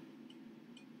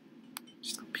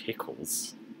 Just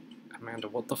pickles. Amanda,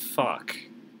 what the fuck?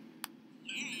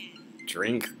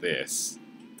 Drink this.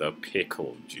 The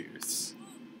pickle juice.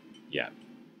 Yeah.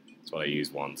 That's what I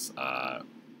used once.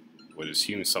 Would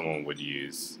assume someone would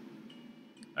use...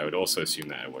 I would also assume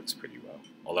that it works pretty well.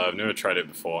 Although I've never tried it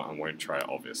before and won't try it,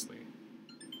 obviously.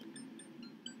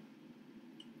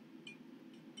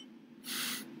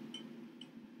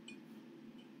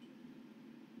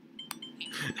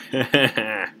 This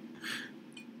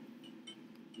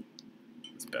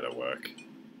better work.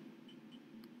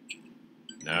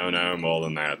 No, more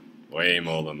than that. Way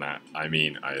more than that. I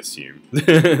mean, I assume.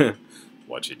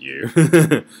 Watch it, you.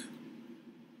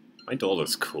 My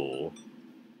daughter's cool.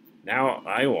 Now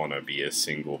I want to be a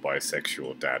single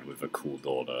bisexual dad with a cool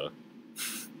daughter.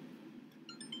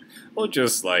 Or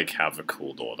just, like, have a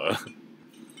cool daughter.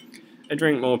 I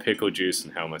drink more pickle juice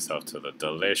and help myself to the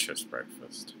delicious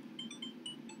breakfast.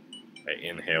 I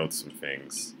inhaled some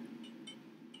things.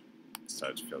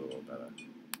 Started to feel a little better.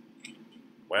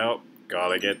 Well,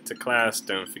 gotta get to class.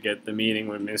 Don't forget the meeting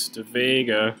with Mr.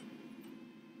 Vega.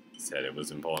 Said it was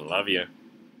important. Love you.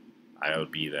 I'll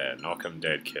be there. Knock 'em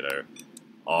dead, kiddo.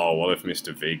 Oh, what if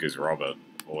Mr. Vega's Robert?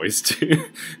 Always do.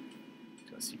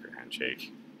 Got a secret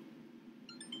handshake.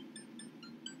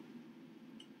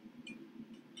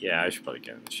 Yeah, I should probably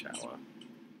get in the shower.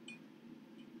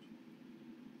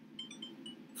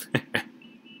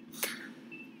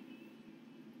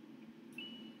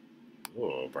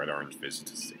 Oh, bright orange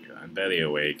visitor sticker. I'm barely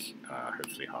awake.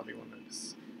 Hopefully Harvey will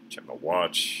notice. Check my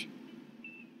watch.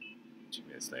 2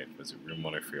 minutes late. Was it room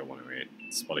 103 or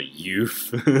 108? Spot a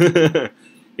youth.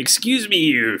 Excuse me,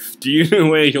 youth. Do you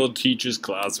know where your teacher's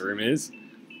classroom is?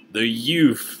 The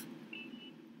youth.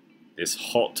 This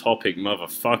hot topic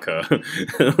motherfucker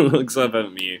looks up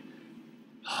at me.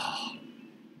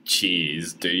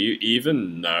 Jeez, do you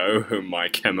even know who My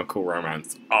Chemical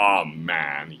Romance? Oh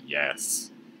man, yes.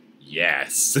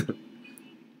 Yes.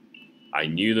 I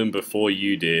knew them before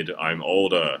you did. I'm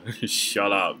older.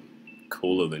 Shut up.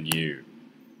 Cooler than you.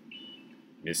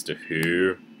 Mr.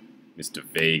 Who? Mr.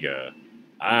 Vega.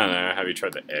 I don't know. Have you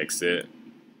tried to exit?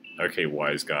 Okay,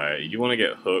 wise guy. You want to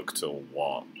get hooked or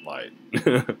what? Like...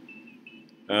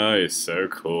 Oh, it's so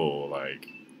cool. Like...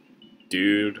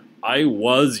 Dude, I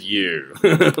was you.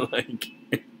 Like...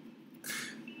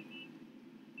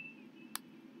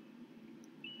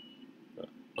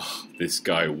 Oh, this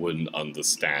guy wouldn't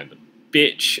understand.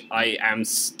 Bitch, I am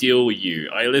still you.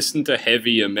 I listen to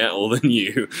heavier metal than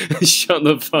you. Shut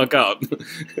the fuck up.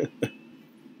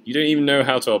 You don't even know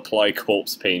how to apply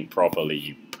corpse paint properly,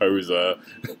 you poser.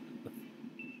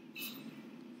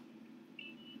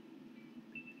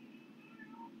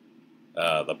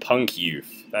 The punk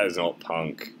youth. That is not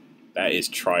punk. That is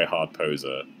try-hard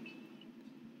poser.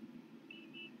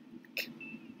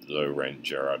 Low-rent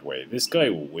Gerard Way. This guy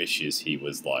wishes he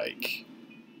was, like...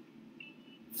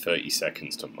 30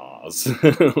 seconds to Mars.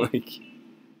 Like...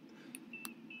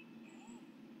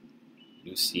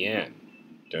 Lucien,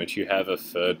 don't you have a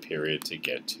third period to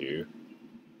get to?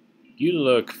 You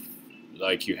look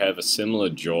like you have a similar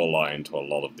jawline to a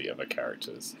lot of the other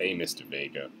characters. Hey, Mr.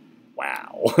 Vega.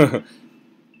 Wow.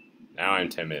 Now I'm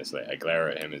 10 minutes late. I glare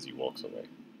at him as he walks away.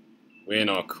 We're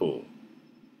not cool.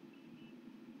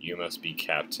 You must be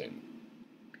Captain.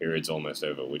 Period's almost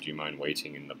over. Would you mind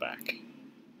waiting in the back?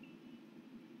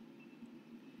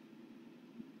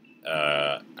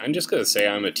 I'm just gonna say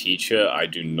I'm a teacher. I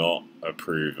do not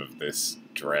approve of this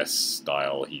dress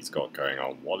style he's got going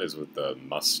on. What is with the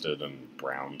mustard and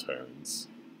brown tones?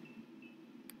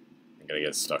 I'm gonna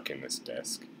get stuck in this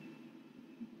desk.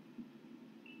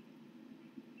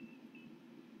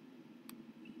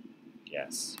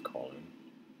 Yes, Colin.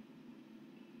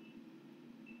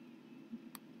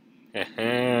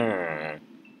 Haha.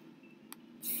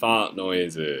 Fart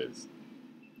noises.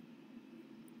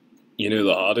 You know,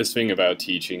 the hardest thing about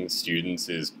teaching students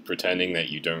is pretending that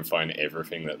you don't find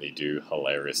everything that they do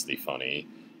hilariously funny,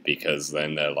 because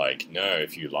then they're like, no,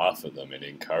 if you laugh at them, it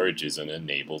encourages and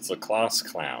enables the class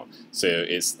clown. So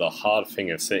it's the hard thing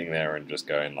of sitting there and just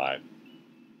going like,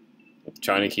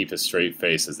 trying to keep a straight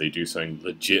face as they do something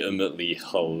legitimately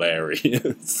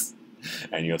hilarious.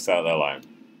 And you're sat there like,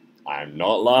 I'm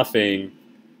not laughing.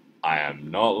 I am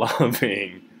not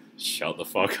laughing. Shut the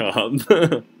fuck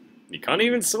up. You can't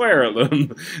even swear at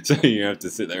them. So you have to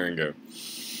sit there and go,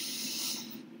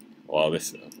 well,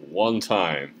 this one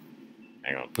time.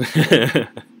 Hang on.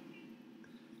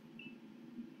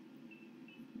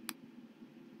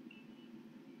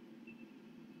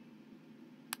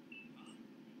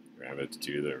 Remember to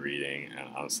do the reading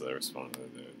and answer the response.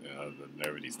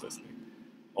 Nobody's listening.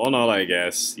 Or not, I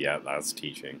guess. Yeah, that's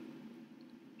teaching.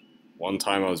 One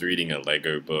time I was reading a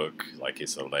Lego book, like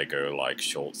it's a Lego like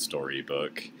short story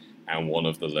book, and one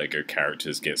of the Lego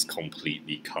characters gets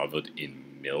completely covered in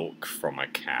milk from a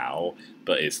cow,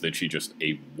 but it's literally just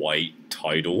a white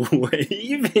tidal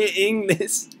wave hitting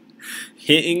this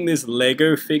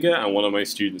Lego figure, and one of my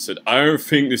students said, I don't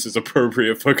think this is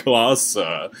appropriate for class,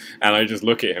 sir. And I just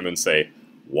look at him and say,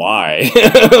 why?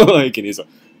 Like, and he's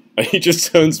like, he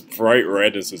just turns bright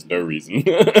red and says, no reason.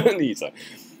 And he's like,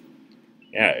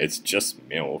 yeah, it's just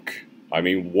milk. I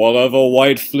mean, what other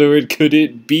white fluid could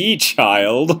it be,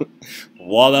 child?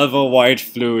 What other white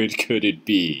fluid could it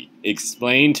be?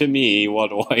 Explain to me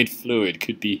what white fluid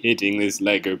could be hitting this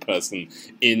Lego person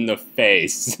in the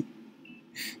face.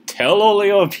 Tell all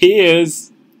your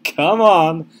peers. Come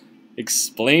on.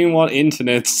 Explain what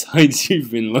internet sites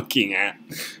you've been looking at.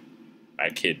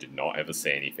 That kid did not ever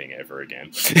say anything ever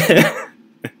again.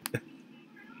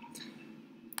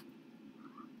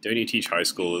 Don't you teach high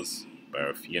schoolers?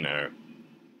 Both, you know.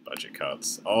 Budget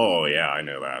cuts. Oh, yeah, I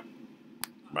know that.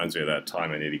 Reminds me of that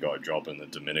time I nearly got a job in the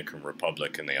Dominican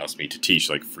Republic and they asked me to teach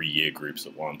like 3 year groups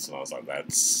at once, and I was like,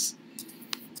 that's...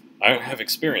 I don't have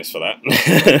experience for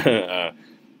that.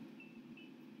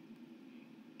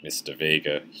 Mr.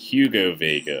 Vega. Hugo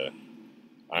Vega.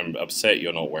 I'm upset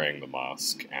you're not wearing the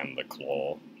mask and the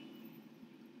claw.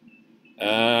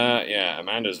 Yeah,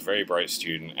 Amanda's a very bright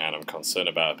student and I'm concerned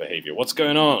about her behavior. What's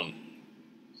going on?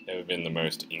 She's never been the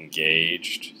most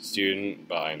engaged student,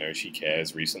 but I know she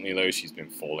cares. Recently, though, she's been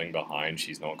falling behind.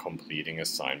 She's not completing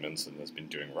assignments and has been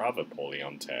doing rather poorly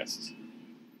on tests.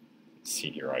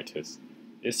 Senioritis.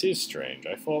 This is strange.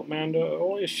 I thought Amanda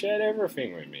always shared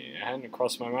everything with me. It hadn't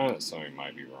crossed my mind that something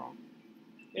might be wrong.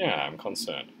 Yeah, I'm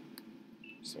concerned.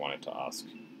 Just wanted to ask.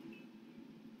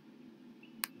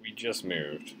 We just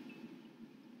moved.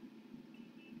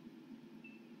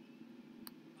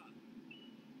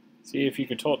 See if you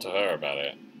could talk to her about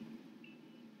it.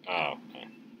 Oh.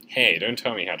 Hey, don't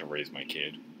tell me how to raise my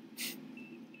kid.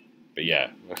 But yeah.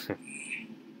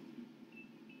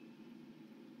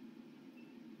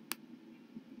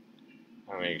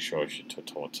 I'll make sure she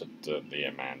talk to the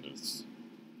Amandas.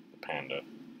 The panda.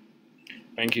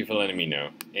 Thank you for letting me know.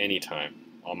 Anytime.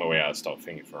 On my way out, I stopped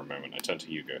thinking for a moment. I turned to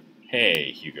Hugo.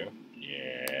 Hey, Hugo.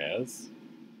 Yes?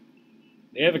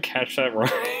 Did you ever catch that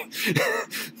right?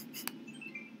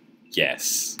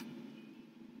 Yes.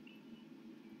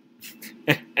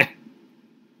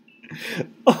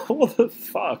 Oh, what the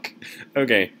fuck?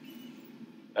 Okay.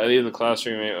 I leave the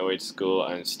classroom, made my way to school.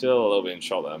 I'm still a little bit in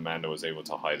shock that Amanda was able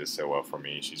to hide this so well from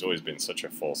me. She's always been such a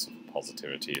force of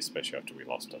positivity, especially after we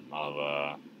lost her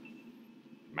mother.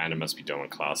 Amanda must be done with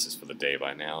classes for the day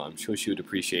by now. I'm sure she would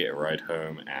appreciate a ride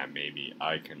home, and maybe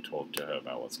I can talk to her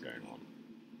about what's going on.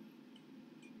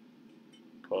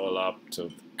 Pull up to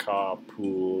the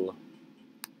carpool.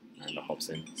 Amanda hops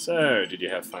in. So, did you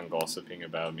have fun gossiping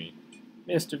about me?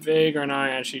 Mr. Vega and I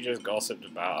actually just gossiped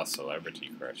about our celebrity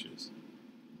crushes.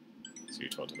 So you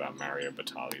talked about Mario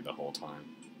Batali the whole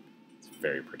time. It's a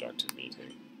very productive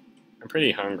meeting. I'm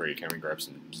pretty hungry. Can we grab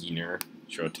some dinner?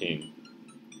 Sure thing.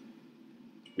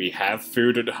 We have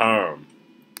food at home.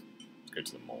 Let's go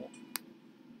to the mall.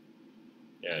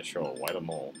 Yeah, sure. Why the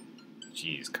mall?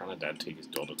 Jeez, can't a dad take his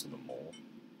daughter to the mall?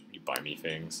 You buy me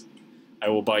things? I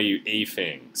will buy you a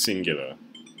thing. Singular.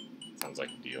 Sounds like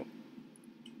a deal.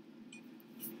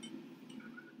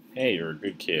 Hey, you're a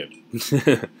good kid.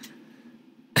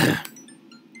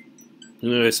 You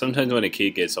know, sometimes when a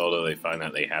kid gets older, they find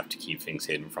that they have to keep things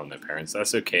hidden from their parents.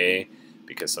 That's okay,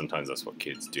 because sometimes that's what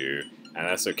kids do, and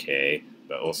that's okay,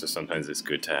 but also sometimes it's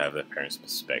good to have the parents'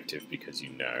 perspective, because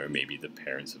you know, maybe the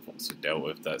parents have also dealt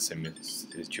with that same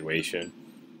situation,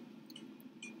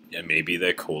 and maybe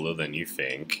they're cooler than you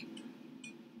think.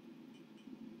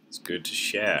 It's good to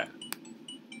share.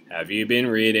 Have you been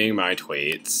reading my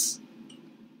tweets?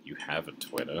 You have a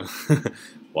Twitter.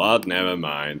 What? Never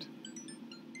mind.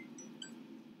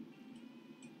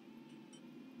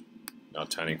 Not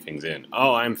turning things in.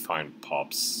 Oh, I'm fine,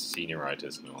 Pops,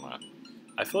 senioritis and all that.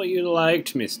 I thought you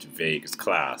liked Mr. Vega's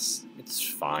class. It's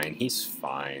fine, he's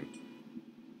fine.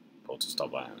 Pull to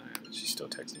stop by. She's still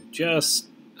texting. Just,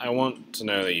 I want to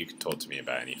know that you can talk to me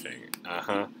about anything.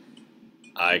 Uh-huh.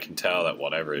 I can tell that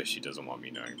whatever it is, she doesn't want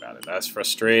me knowing about it. That's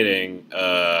frustrating.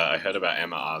 I heard about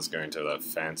Emma R's going to that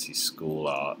fancy school,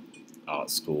 art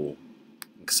school.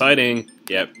 Exciting.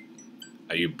 Yep.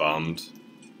 Are you bummed?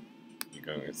 You're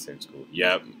going to the same school.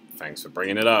 Yep. Thanks for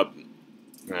bringing it up.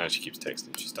 Nah, she keeps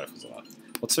texting. She stifles a laugh.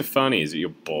 What's so funny? Is it your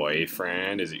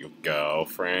boyfriend? Is it your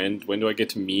girlfriend? When do I get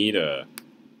to meet her?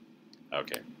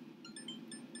 Okay.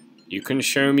 You can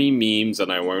show me memes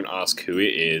and I won't ask who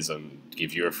it is and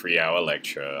give you a 3-hour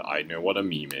lecture. I know what a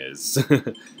meme is.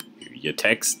 Who you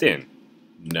texting?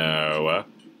 Noah.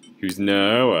 Who's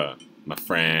Noah? My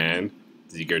friend.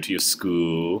 Does he go to your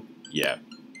school? Yeah.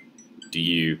 Do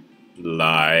you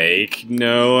like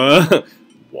Noah?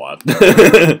 What?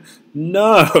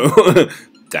 No!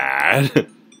 Dad?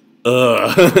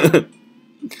 Ugh.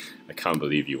 I can't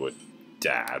believe you would.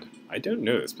 Dad. I don't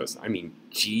know this person. I mean,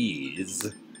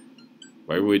 jeez.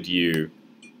 Why would you?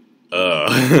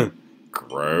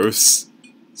 Gross.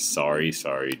 Sorry,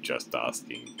 just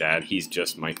asking. Dad, he's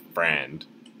just my friend.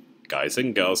 Guys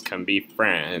and girls can be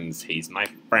friends. He's my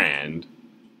friend.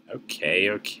 Okay,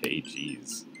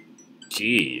 jeez.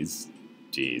 Jeez,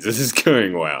 this is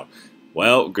going well.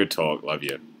 Well, good talk, love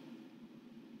you.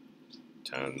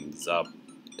 Turns up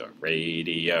the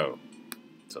radio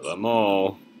to the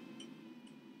mall.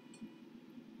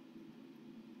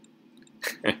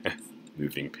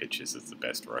 Moving Pictures is the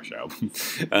best Rush album.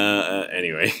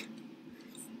 Anyway.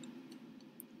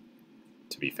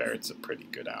 To be fair, it's a pretty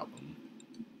good album.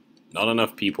 Not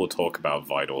enough people talk about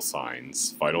Vital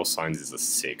Signs. Vital Signs is a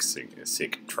sick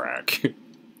track.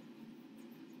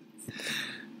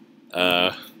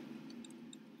 I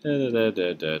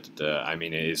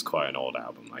mean, it is quite an old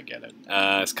album, I get it.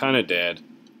 It's kind of dead.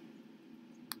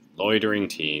 Loitering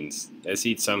teens. Let's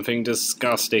eat something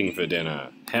disgusting for dinner.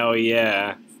 Hell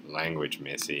yeah. Language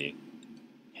Missy.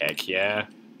 Heck yeah.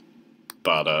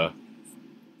 Butter.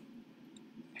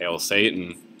 Hail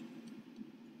Satan.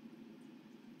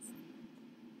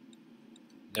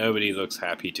 Nobody looks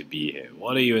happy to be here.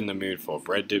 What are you in the mood for?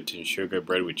 Bread dipped in sugar,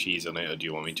 bread with cheese on it, or do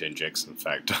you want me to inject some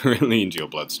fat directly into your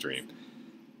bloodstream?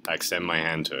 I extend my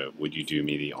hand to it. Would you do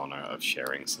me the honor of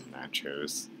sharing some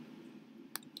nachos?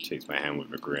 Shakes my hand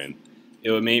with a grin.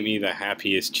 It would make me the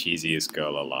happiest, cheesiest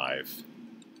girl alive.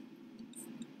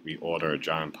 We order a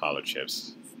giant pile of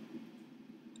chips.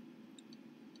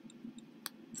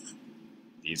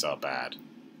 These are bad.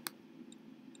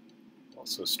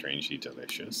 Also strangely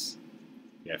delicious.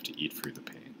 You have to eat through the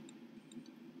pain.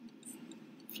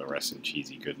 Fluorescent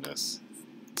cheesy goodness.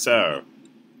 So,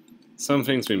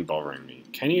 something's been bothering me.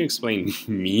 Can you explain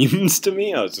memes to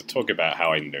me? I was just talking about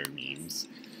how I know memes.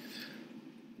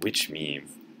 Which meme?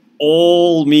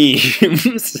 All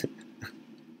memes!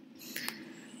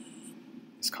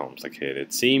 It's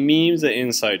complicated. See, memes are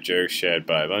inside jokes shared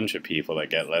by a bunch of people that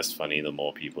get less funny the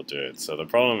more people do it. So the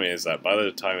problem is that by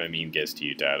the time a meme gets to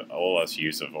you, Dad, all us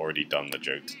users have already done the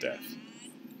joke to death.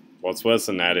 What's worse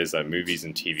than that is that movies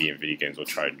and TV and video games will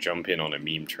try to jump in on a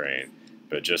meme train,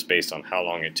 but just based on how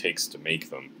long it takes to make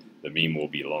them, the meme will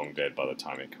be long dead by the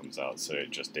time it comes out, so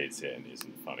it just dates it and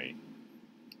isn't funny.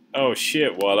 Oh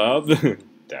shit, what up?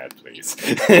 Dad, please.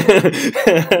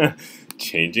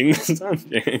 Changing the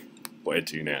subject. Where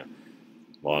to now?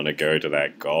 Wanna go to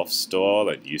that golf store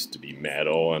that used to be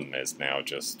metal and is now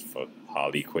just for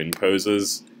Harley Quinn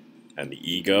posers? And the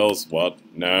e-girls? What?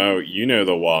 No, you know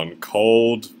the one.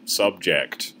 Cold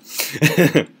Subject.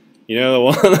 You know the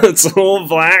one that's all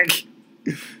black?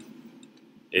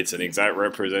 It's an exact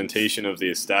representation of the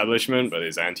establishment, but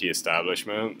it's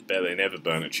anti-establishment. Bet they never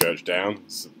burn a church down.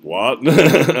 What?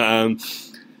 I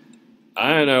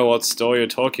don't know what store you're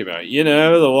talking about. You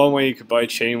know, the one where you could buy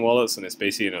chain wallets and it's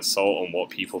basically an assault on what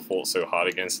people fought so hard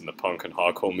against in the punk and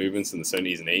hardcore movements in the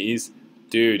 70s and 80s?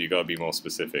 Dude, you gotta be more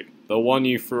specific. The one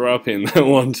you threw up in that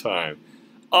one time.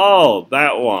 Oh,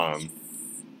 that one.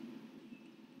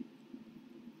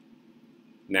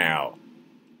 Now,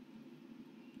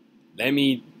 let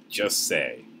me just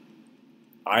say,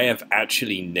 I have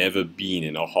actually never been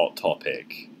in a Hot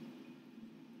Topic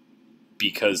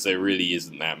because there really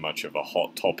isn't that much of a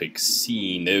Hot Topic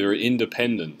scene. There are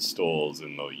independent stores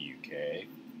in the UK.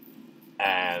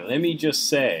 And let me just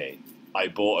say, I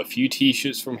bought a few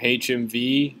t-shirts from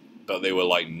HMV, but they were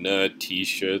like nerd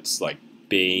t-shirts, like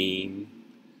Bane,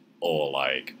 or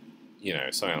like, you know,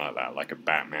 something like that, like a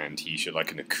Batman t-shirt,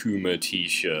 like an Akuma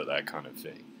t-shirt, that kind of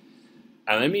thing.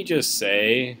 And let me just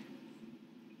say,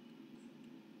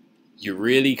 you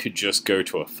really could just go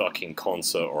to a fucking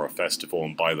concert or a festival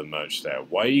and buy the merch there.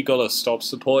 Why you gotta stop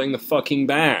supporting the fucking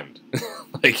band?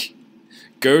 Like,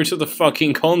 go to the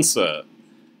fucking concert,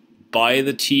 buy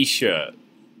the t-shirt.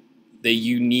 They're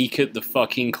unique at the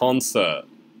fucking concert.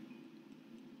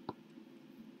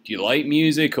 Do you like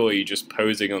music or are you just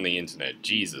posing on the internet?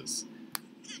 Jesus.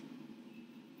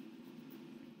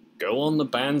 Go on the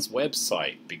band's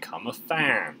website, become a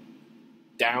fan,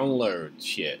 download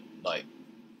shit, like,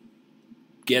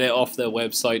 get it off their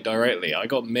website directly. I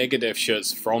got Megadeth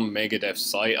shirts from Megadeth's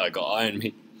site, I got Iron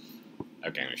Man.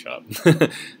 Okay, I'm gonna shut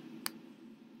up.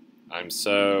 I'm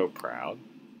so proud.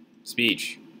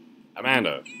 Speech.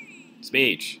 Amanda.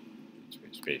 Speech.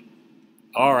 Speech.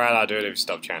 Alright, I'll do it if you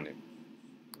stop chanting.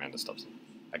 Amanda stops him.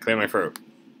 I clear my throat.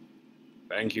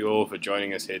 Thank you all for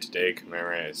joining us here today.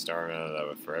 Commemorate a star that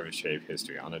will forever shape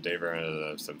history. On a day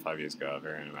some 5 years ago,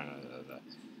 very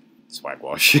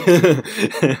Swagwash.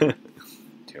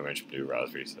 Too much blue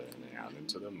raspberry sailing out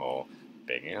into the mall.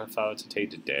 Begging her father to take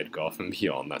the dead, golf and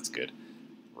beyond. That's good.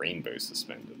 Rainbow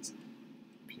suspenders.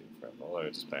 Although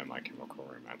display My Chemical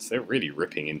Romance. They're really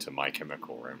ripping into My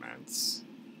Chemical Romance.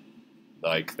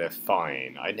 Like, they're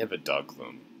fine. I never dug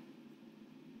them.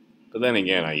 But then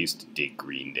again, I used to dig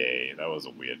Green Day. That was a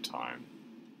weird time.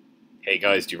 Hey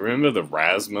guys, do you remember the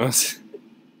Rasmus?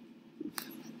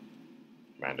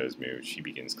 Amanda's moved. She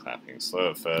begins clapping. Slow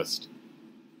at first.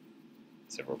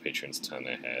 Several patrons turn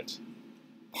their head.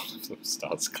 One of them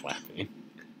starts clapping.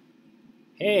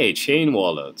 Hey, chain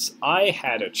wallets. I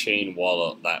had a chain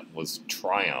wallet that was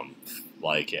Triumph.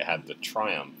 Like, it had the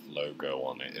Triumph logo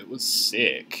on it. It was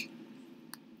sick.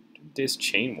 There's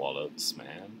chain wallets,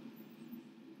 man.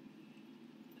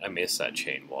 I miss that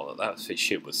chain wallet. That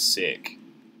shit was sick.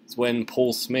 It's when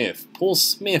Paul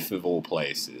Smith of all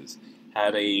places,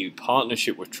 had a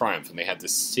partnership with Triumph, and they had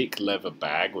this sick leather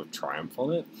bag with Triumph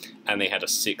on it, and they had a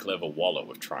sick leather wallet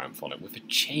with Triumph on it, with a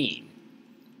chain.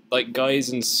 Like, guys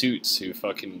in suits who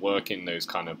fucking work in those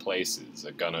kind of places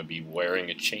are gonna be wearing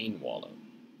a chain wallet.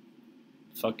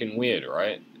 Fucking weird,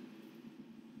 right?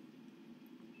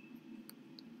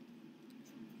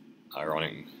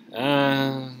 Ironic.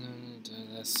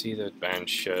 Let's see the band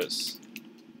shirts.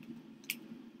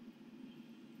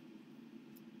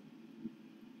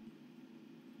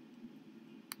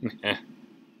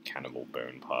 Cannibal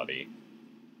Bone Party.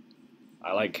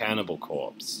 I like Cannibal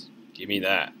Corpse. Give me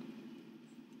that.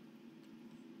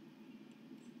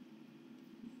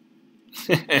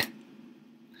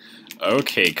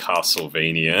 Okay,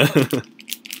 Castlevania.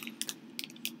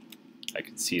 I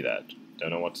can see that. Don't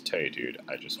know what to tell you, dude.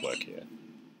 I just work here.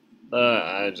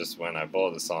 When I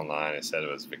bought this online, it said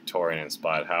it was Victorian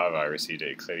inspired. However, I received it.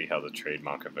 It clearly held the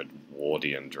trademark of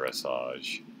Edwardian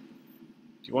dressage.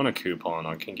 Do you want a coupon?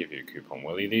 I can give you a coupon.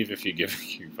 Will you leave if you give a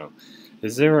coupon?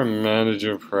 Is there a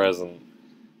manager present?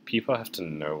 People have to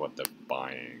know what they're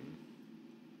buying.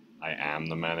 I am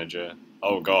the manager.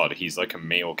 Oh god, he's like a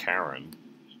male Karen.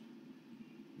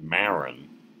 Marin.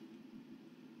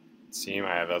 Seem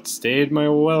I have outstayed my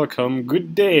welcome.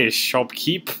 Good day,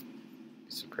 shopkeep.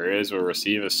 Superiors will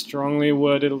receive a strongly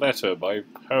worded letter by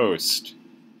post.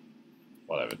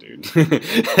 Whatever, dude.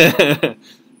 The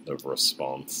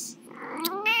response.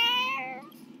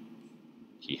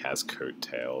 He has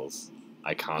coattails.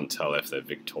 I can't tell if they're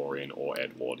Victorian or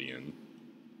Edwardian.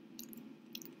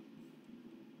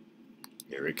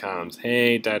 Here it comes.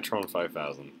 Hey, Datron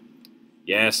 5000.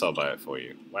 Yes, I'll buy it for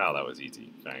you. Wow, that was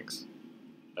easy. Thanks.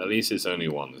 At least it's only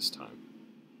one this time.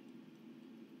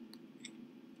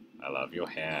 I love your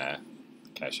hair.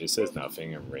 Cashier says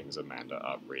nothing and rings Amanda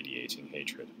up, radiating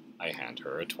hatred. I hand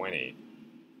her a 20.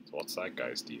 So what's that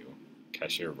guy's deal?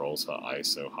 Cashier rolls her eyes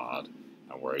so hard,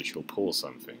 I'm worried she'll pull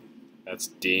something. That's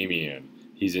Damien.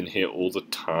 He's in here all the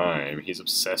time. He's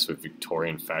obsessed with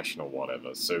Victorian fashion or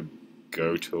whatever, so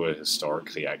go to a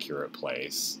historically accurate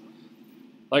place.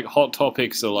 Like, Hot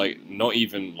Topics are, like, not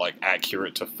even, like,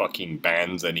 accurate to fucking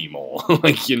bands anymore.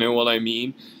 Like, you know what I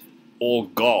mean? Or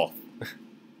goth.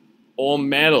 Or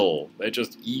metal. They're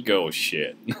just ego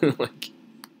shit. Like,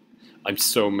 I'm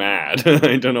so mad.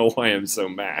 I don't know why I'm so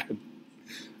mad.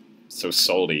 So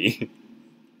salty.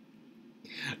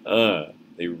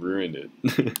 They ruined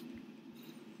it.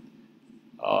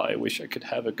 Oh, I wish I could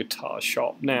have a guitar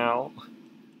shop now.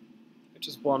 I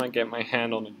just want to get my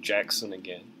hand on a Jackson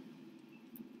again.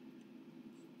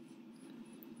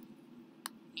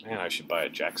 Man, I should buy a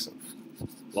Jackson.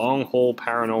 Long Haul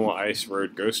Paranormal Ice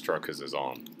Road Ghost Truckers is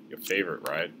on. Your favorite,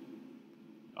 right?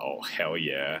 Oh, hell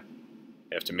yeah.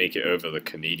 They have to make it over the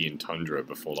Canadian tundra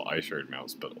before the ice road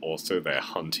melts, but also they're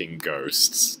hunting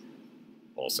ghosts.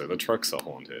 Also, the trucks are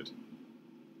haunted.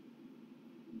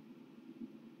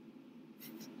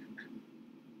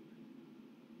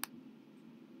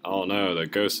 Oh no, the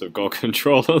ghosts have got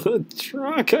control of the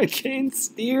truck. I can't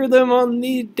steer them on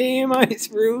these damn ice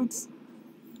roads.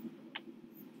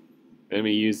 Let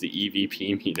me use the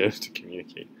EVP meter to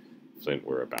communicate. Flint,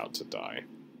 we're about to die.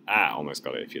 Ah, almost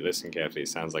got it. If you listen carefully, it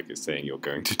sounds like it's saying you're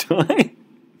going to die.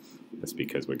 That's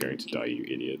because we're going to die, you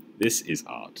idiot. This is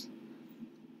art.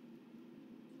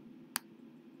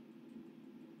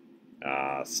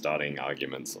 Starting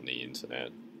arguments on the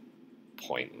internet.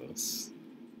 Pointless.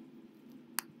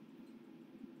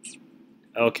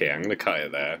 Okay, I'm gonna cut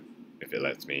it there, if it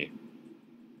lets me.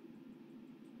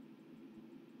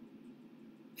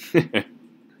 Yeah,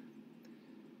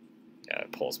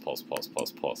 pause.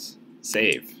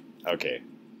 Save. Okay,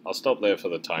 I'll stop there for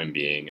the time being.